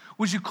way.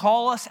 Would you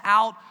call us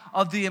out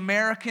of the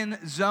American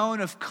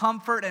zone of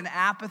comfort and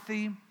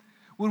apathy?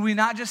 Would we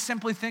not just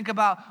simply think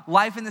about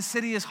life in the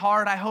city is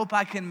hard, I hope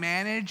I can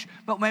manage,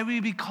 but maybe we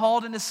be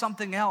called into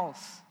something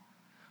else,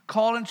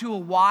 called into a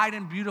wide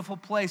and beautiful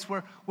place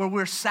where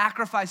we're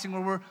sacrificing,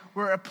 where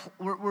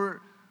we're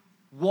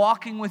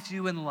walking with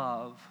you in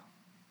love.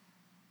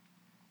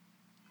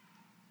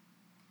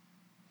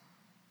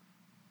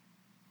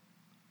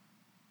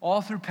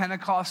 All through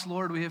Pentecost,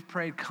 Lord, we have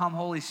prayed, come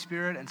Holy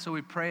Spirit, and so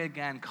we pray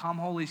again, come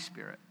Holy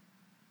Spirit.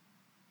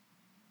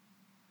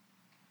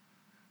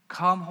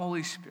 Come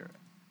Holy Spirit.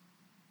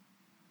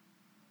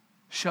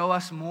 Show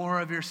us more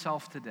of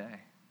yourself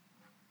today.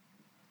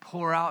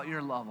 Pour out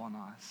your love on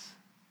us.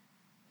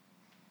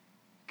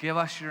 Give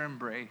us your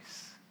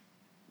embrace.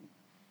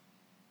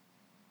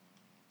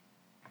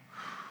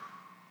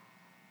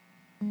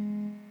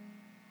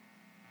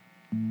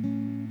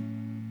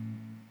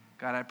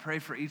 God, I pray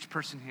for each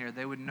person here,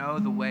 they would know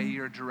the way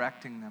you're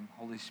directing them,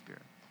 Holy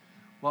Spirit,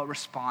 what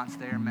response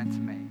they are meant to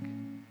make.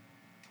 In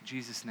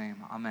Jesus' name,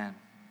 amen.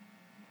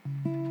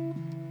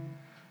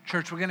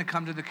 Church, we're going to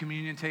come to the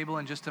communion table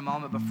in just a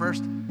moment, but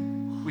first,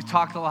 we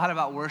talked a lot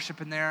about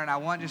worship in there, and I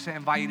want just to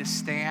invite you to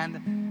stand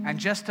and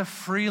just to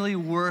freely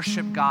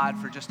worship God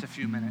for just a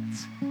few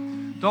minutes.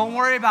 Don't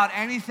worry about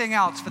anything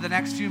else for the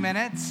next few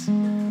minutes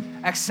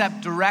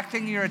except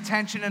directing your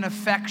attention and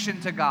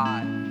affection to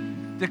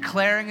God,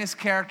 declaring His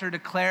character,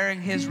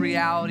 declaring His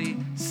reality,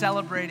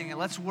 celebrating it.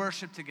 Let's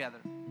worship together.